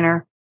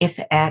manner, if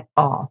at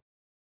all.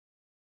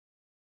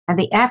 And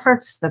the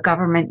efforts the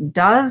government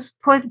does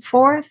put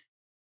forth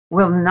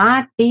will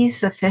not be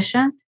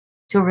sufficient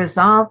to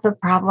resolve the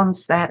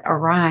problems that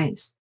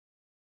arise.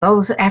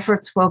 Those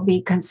efforts will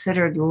be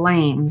considered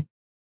lame.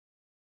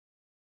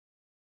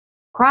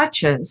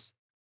 Crutches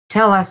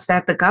tell us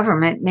that the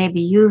government may be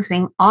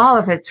using all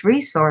of its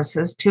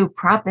resources to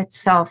prop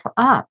itself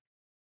up.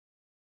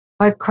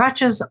 But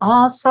crutches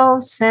also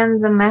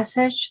send the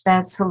message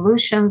that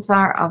solutions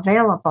are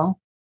available.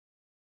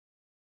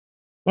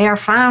 They are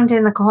found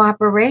in the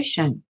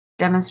cooperation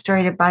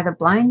demonstrated by the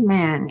blind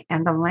man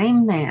and the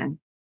lame man.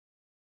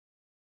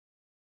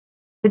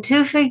 The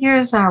two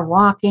figures are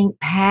walking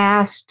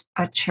past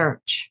a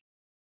church,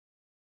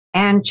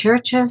 and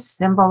churches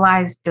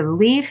symbolize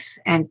beliefs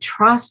and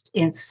trust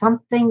in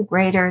something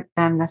greater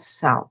than the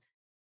self.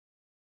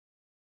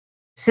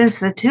 Since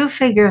the two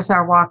figures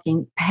are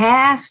walking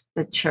past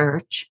the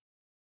church,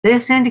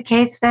 this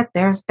indicates that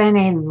there's been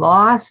a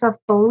loss of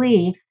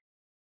belief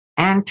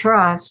and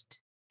trust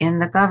in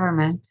the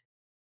government.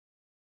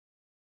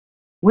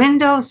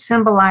 Windows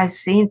symbolize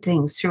seeing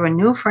things through a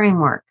new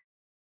framework,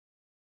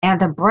 and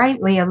the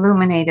brightly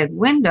illuminated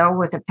window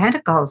with the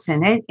pentacles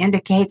in it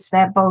indicates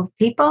that both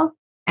people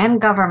and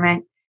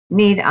government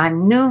need a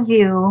new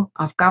view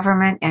of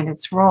government and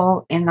its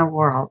role in the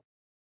world.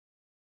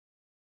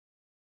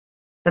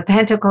 The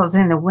pentacles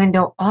in the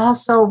window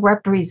also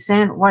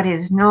represent what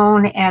is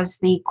known as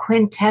the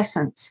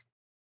quintessence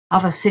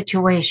of a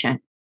situation.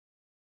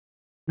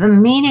 The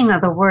meaning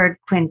of the word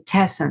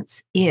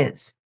quintessence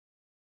is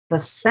the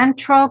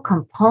central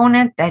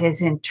component that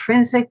is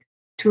intrinsic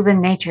to the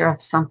nature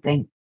of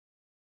something.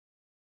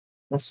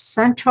 The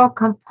central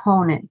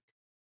component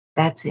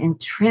that's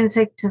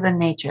intrinsic to the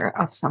nature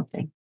of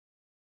something.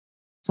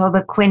 So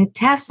the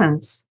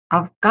quintessence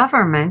of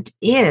government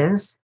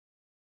is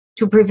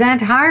to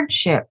prevent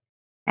hardship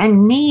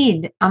and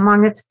need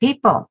among its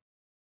people.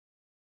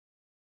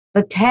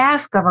 The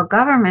task of a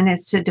government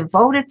is to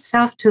devote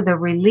itself to the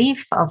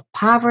relief of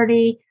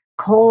poverty,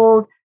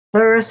 cold,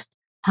 thirst,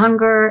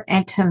 hunger,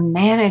 and to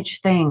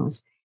manage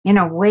things in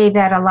a way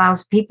that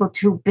allows people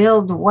to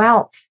build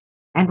wealth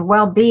and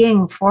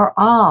well-being for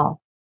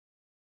all.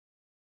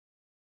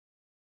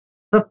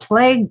 The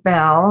plague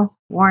bell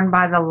worn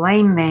by the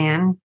lame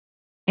man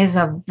is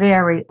a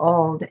very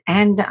old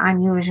and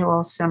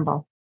unusual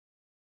symbol.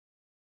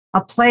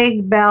 A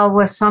plague bell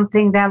was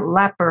something that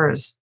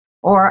lepers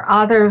or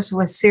others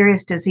with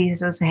serious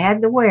diseases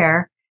had to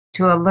wear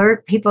to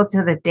alert people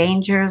to the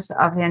dangers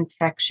of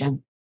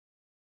infection.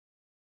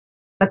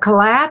 The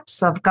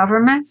collapse of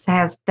governments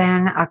has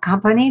been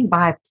accompanied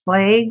by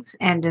plagues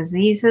and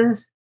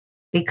diseases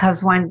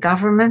because when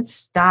governments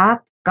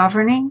stop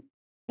governing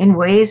in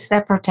ways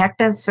that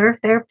protect and serve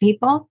their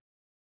people,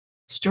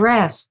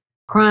 stress,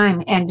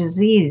 crime, and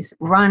disease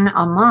run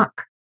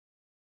amok.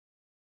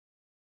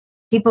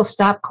 People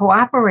stop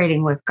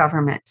cooperating with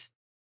governments.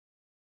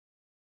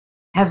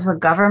 Has the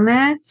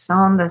government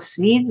sown the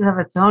seeds of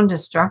its own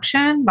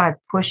destruction by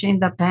pushing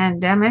the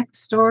pandemic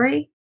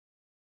story?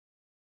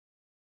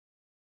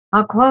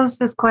 I'll close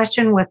this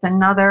question with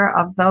another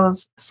of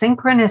those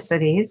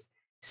synchronicities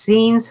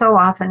seen so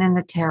often in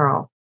the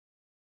tarot.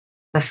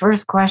 The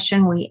first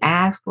question we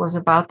asked was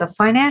about the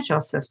financial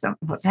system,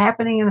 what's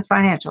happening in the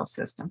financial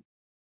system.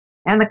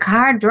 And the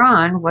card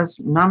drawn was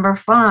number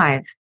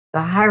 5,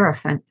 the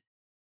Hierophant.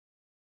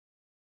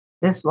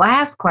 This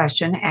last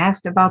question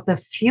asked about the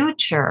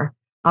future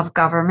of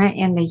government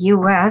in the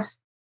U.S.,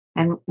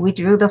 and we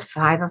drew the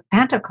 5 of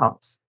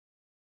Pentacles.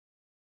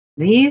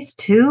 These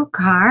two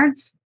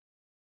cards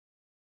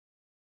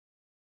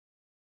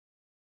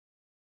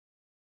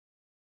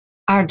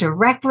are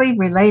directly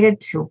related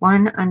to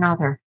one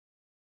another.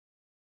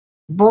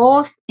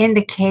 Both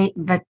indicate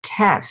the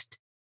test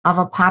of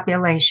a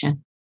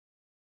population.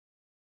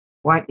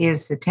 What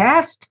is the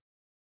test?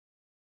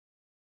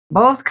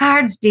 Both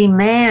cards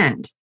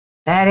demand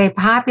that a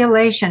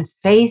population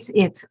face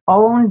its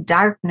own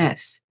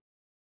darkness,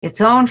 its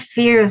own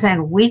fears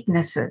and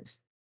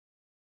weaknesses.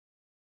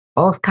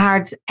 Both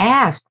cards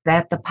ask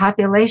that the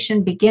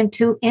population begin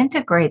to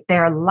integrate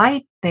their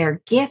light,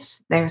 their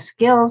gifts, their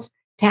skills,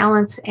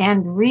 talents,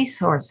 and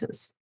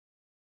resources.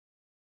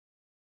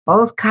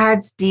 Both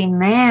cards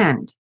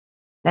demand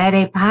that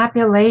a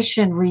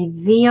population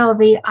reveal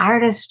the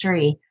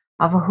artistry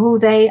of who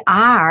they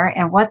are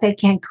and what they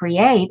can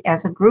create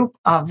as a group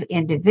of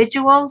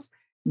individuals,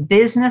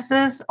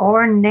 businesses,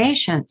 or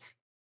nations.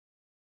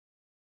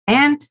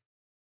 And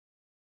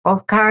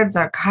both cards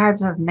are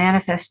cards of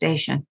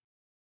manifestation.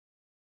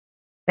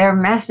 Their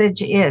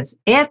message is,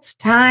 it's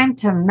time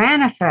to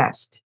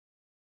manifest.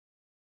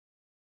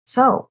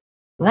 So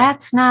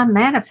let's not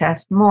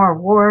manifest more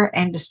war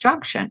and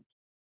destruction.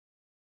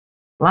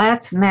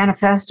 Let's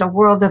manifest a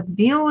world of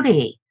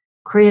beauty,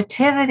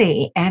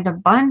 creativity, and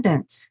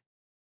abundance.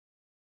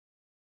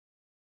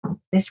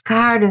 This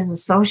card is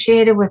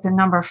associated with the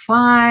number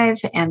 5,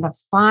 and the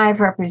 5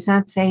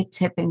 represents a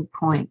tipping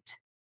point.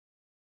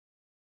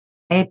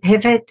 A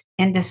pivot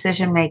in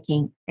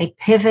decision-making, a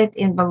pivot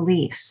in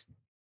beliefs,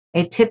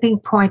 a tipping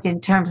point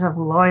in terms of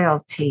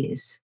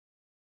loyalties.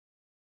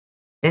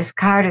 This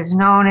card is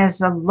known as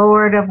the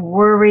Lord of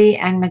Worry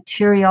and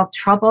Material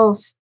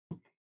Troubles,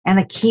 and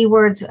the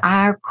keywords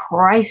are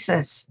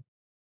crisis,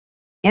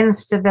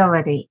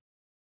 instability,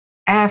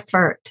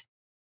 effort,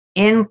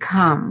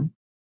 income,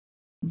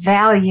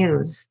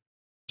 values,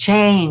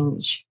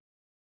 change,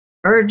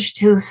 urge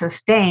to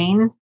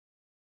sustain,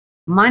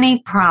 money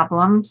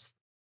problems,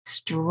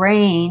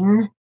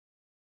 strain,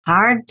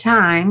 hard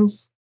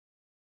times,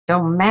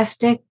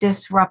 domestic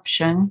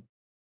disruption,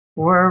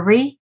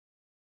 worry,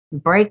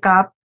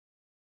 breakup,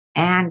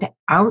 and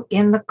out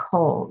in the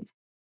cold.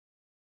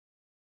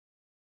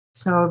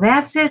 So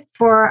that's it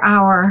for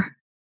our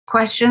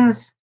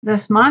questions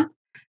this month.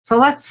 So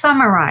let's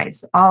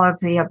summarize all of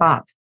the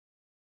above.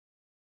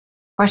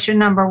 Question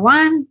number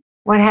 1,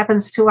 what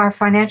happens to our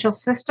financial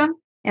system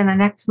in the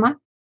next month?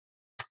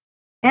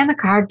 And the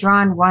card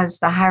drawn was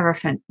the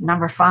Hierophant,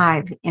 number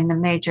 5 in the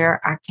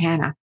Major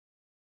Arcana.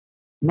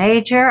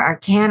 Major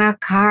Arcana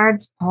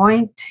cards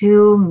point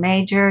to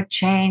major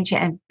change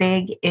and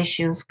big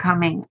issues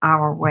coming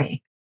our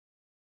way.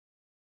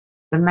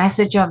 The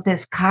message of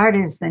this card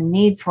is the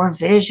need for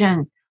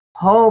vision,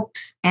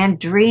 hopes, and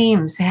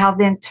dreams held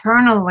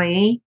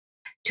internally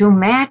to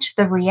match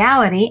the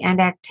reality and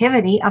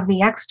activity of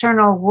the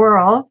external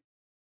world,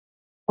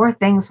 or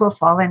things will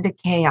fall into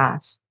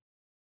chaos.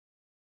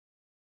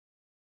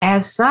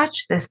 As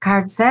such, this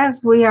card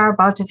says we are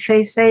about to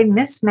face a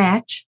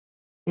mismatch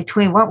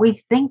between what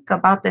we think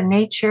about the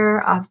nature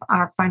of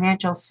our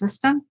financial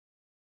system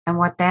and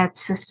what that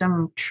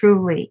system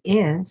truly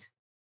is.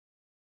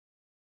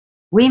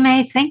 We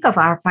may think of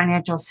our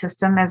financial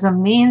system as a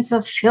means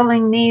of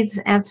filling needs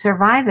and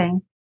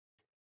surviving,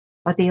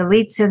 but the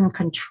elites in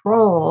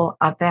control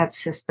of that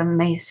system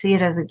may see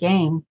it as a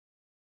game.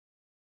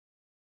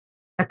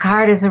 The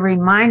card is a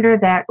reminder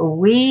that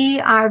we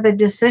are the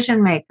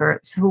decision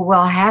makers who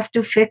will have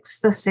to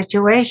fix the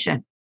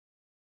situation.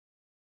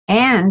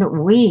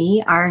 And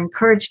we are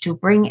encouraged to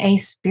bring a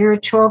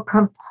spiritual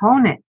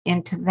component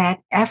into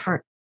that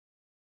effort.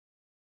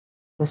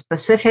 The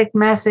specific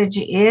message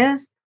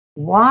is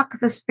walk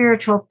the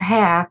spiritual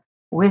path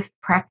with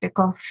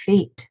practical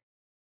feet.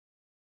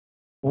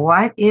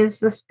 What is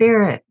the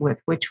spirit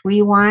with which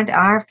we want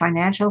our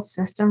financial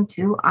system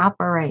to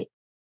operate?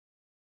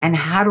 And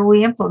how do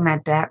we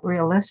implement that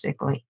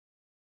realistically?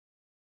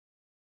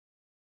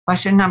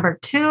 Question number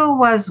 2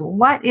 was,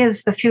 what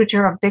is the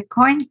future of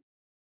Bitcoin?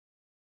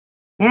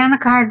 And the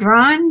card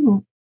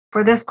drawn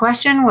for this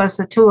question was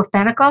the Two of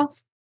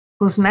Pentacles,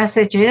 whose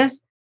message is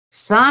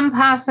some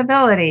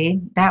possibility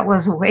that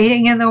was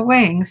waiting in the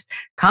wings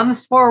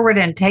comes forward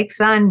and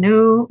takes on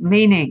new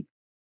meaning.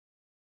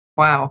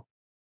 Wow.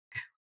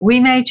 We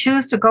may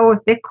choose to go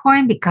with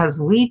Bitcoin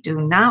because we do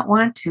not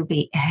want to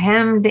be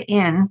hemmed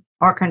in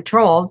or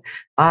controlled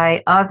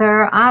by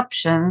other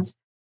options,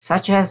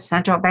 such as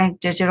central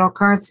bank digital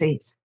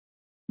currencies.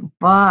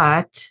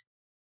 But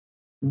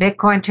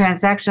Bitcoin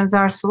transactions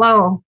are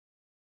slow,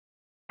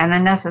 and the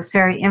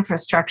necessary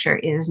infrastructure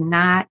is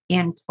not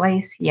in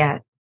place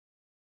yet.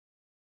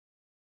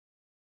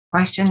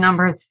 Question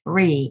number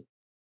 3.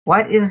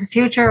 What is the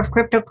future of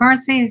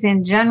cryptocurrencies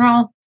in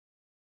general?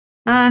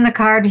 And the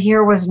card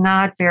here was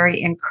not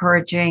very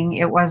encouraging.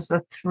 It was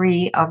the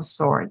Three of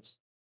Swords.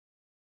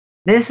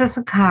 This is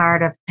the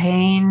card of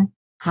pain,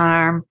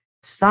 harm,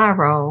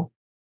 sorrow,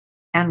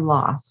 and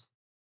loss.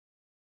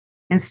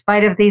 In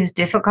spite of these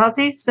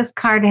difficulties, this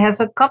card has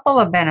a couple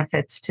of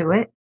benefits to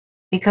it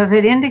because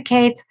it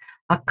indicates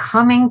a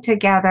coming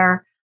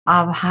together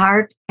of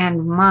heart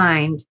and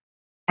mind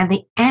and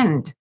the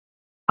end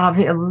of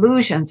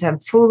illusions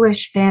and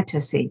foolish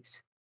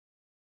fantasies.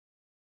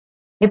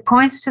 It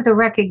points to the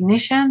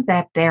recognition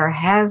that there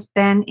has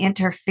been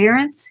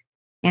interference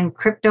in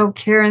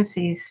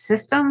cryptocurrency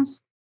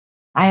systems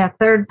by a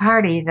third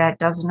party that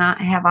does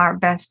not have our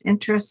best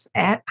interests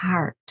at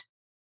heart.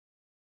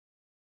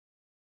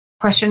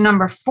 Question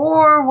number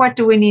 4, what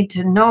do we need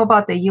to know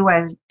about the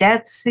U.S.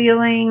 debt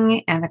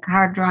ceiling? And the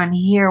card drawn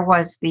here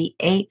was the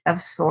Eight of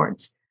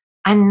Swords,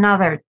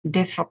 another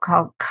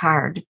difficult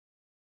card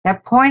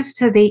that points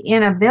to the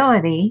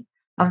inability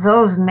of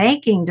those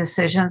making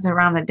decisions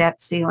around the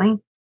debt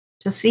ceiling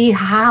to see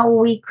how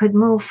we could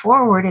move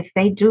forward if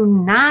they do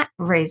not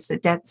raise the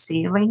debt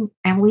ceiling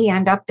and we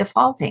end up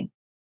defaulting.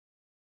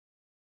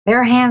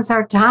 Their hands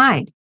are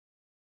tied,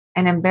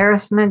 and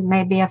embarrassment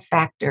may be a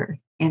factor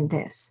in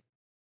this.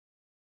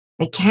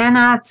 They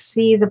cannot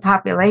see the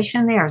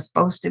population they are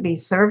supposed to be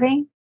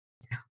serving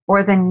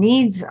or the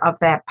needs of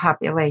that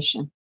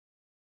population,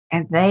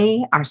 and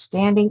they are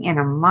standing in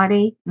a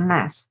muddy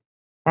mess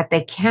that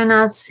they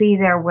cannot see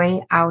their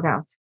way out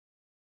of.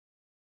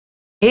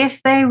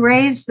 If they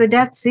raise the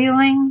debt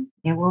ceiling,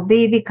 it will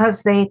be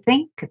because they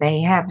think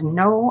they have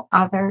no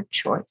other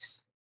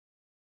choice.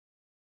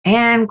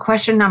 And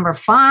question number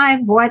 5,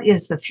 what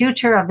is the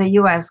future of the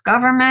U.S.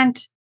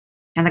 government?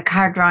 And the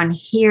card drawn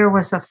here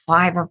was the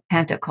Five of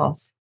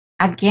Pentacles,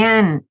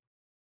 again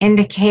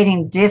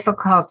indicating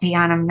difficulty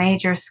on a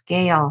major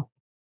scale.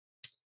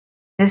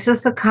 This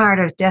is the card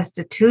of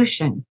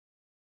destitution.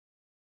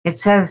 It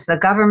says the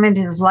government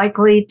is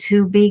likely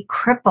to be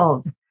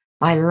crippled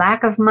by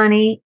lack of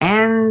money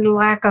and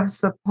lack of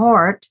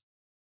support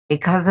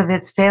because of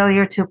its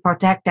failure to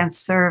protect and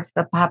serve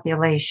the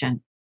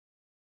population.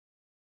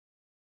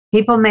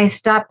 People may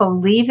stop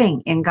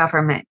believing in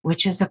government,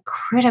 which is a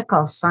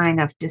critical sign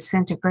of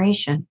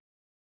disintegration.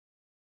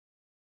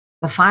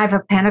 The Five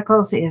of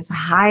Pentacles is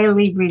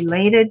highly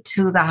related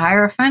to the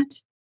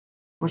Hierophant,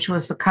 which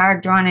was the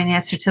card drawn in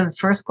answer to the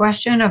first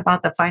question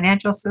about the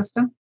financial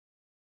system.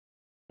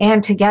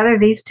 And together,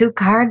 these two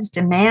cards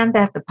demand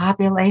that the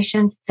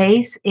population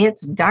face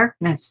its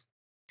darkness,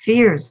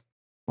 fears,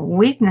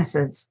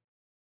 weaknesses,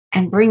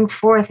 and bring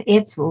forth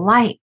its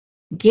light,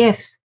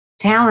 gifts,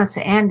 talents,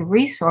 and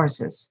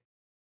resources.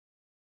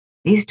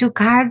 These two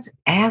cards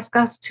ask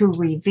us to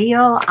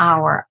reveal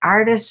our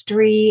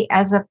artistry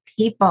as a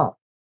people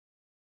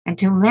and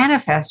to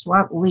manifest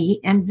what we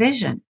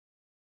envision.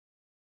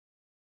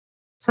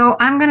 So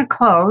I'm going to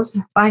close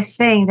by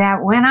saying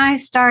that when I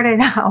started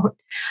out,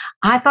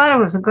 I thought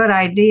it was a good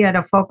idea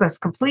to focus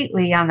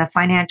completely on the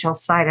financial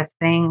side of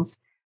things,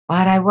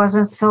 but I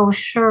wasn't so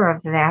sure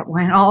of that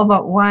when all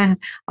but one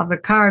of the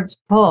cards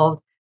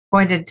pulled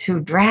pointed to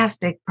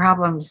drastic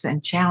problems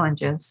and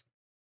challenges.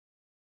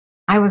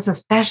 I was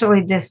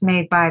especially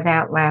dismayed by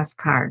that last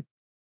card,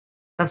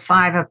 the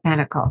Five of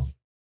Pentacles.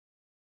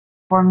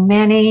 For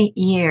many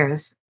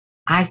years,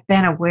 I've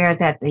been aware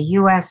that the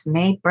U.S.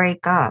 may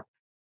break up,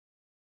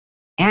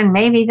 and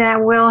maybe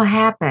that will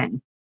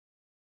happen,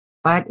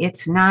 but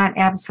it's not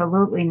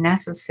absolutely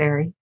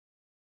necessary.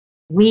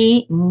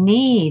 We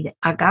need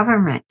a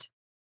government,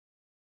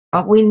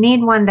 but we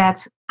need one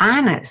that's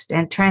honest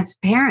and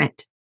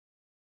transparent.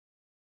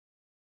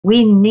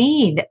 We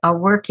need a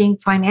working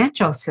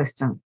financial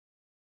system,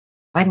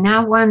 but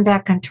not one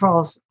that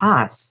controls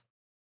us.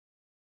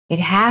 It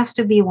has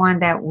to be one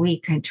that we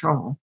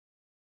control.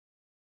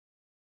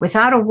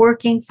 Without a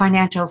working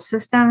financial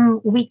system,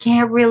 we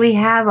can't really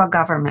have a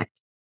government.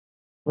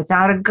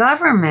 Without a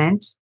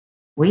government,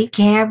 we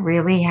can't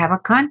really have a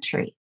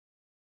country.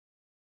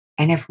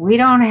 And if we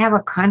don't have a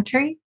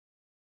country,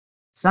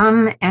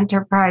 some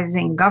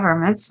enterprising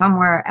government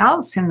somewhere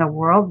else in the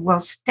world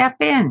will step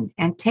in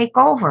and take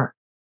over,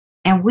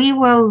 and we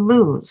will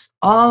lose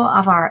all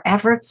of our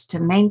efforts to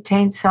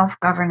maintain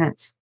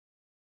self-governance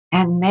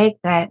and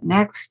make that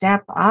next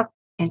step up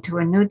into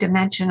a new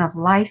dimension of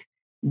life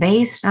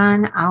based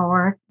on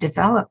our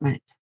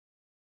development.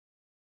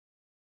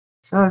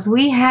 So as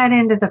we head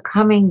into the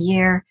coming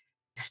year,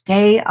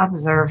 stay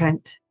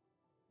observant.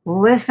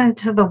 Listen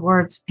to the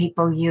words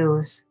people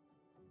use.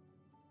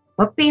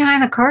 Look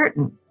behind the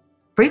curtain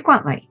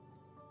frequently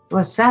to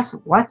assess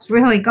what's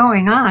really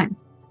going on.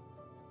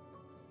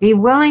 Be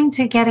willing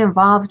to get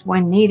involved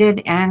when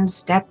needed and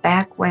step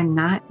back when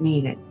not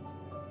needed.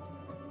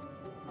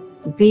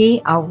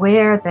 Be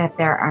aware that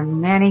there are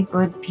many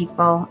good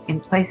people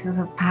in places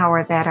of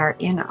power that are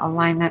in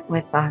alignment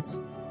with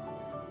us.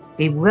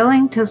 Be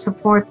willing to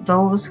support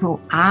those who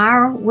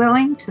are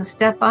willing to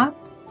step up.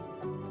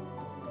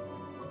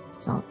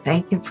 So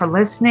thank you for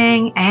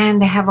listening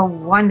and have a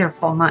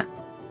wonderful month.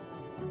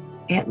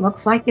 It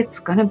looks like it's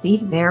going to be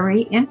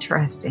very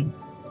interesting.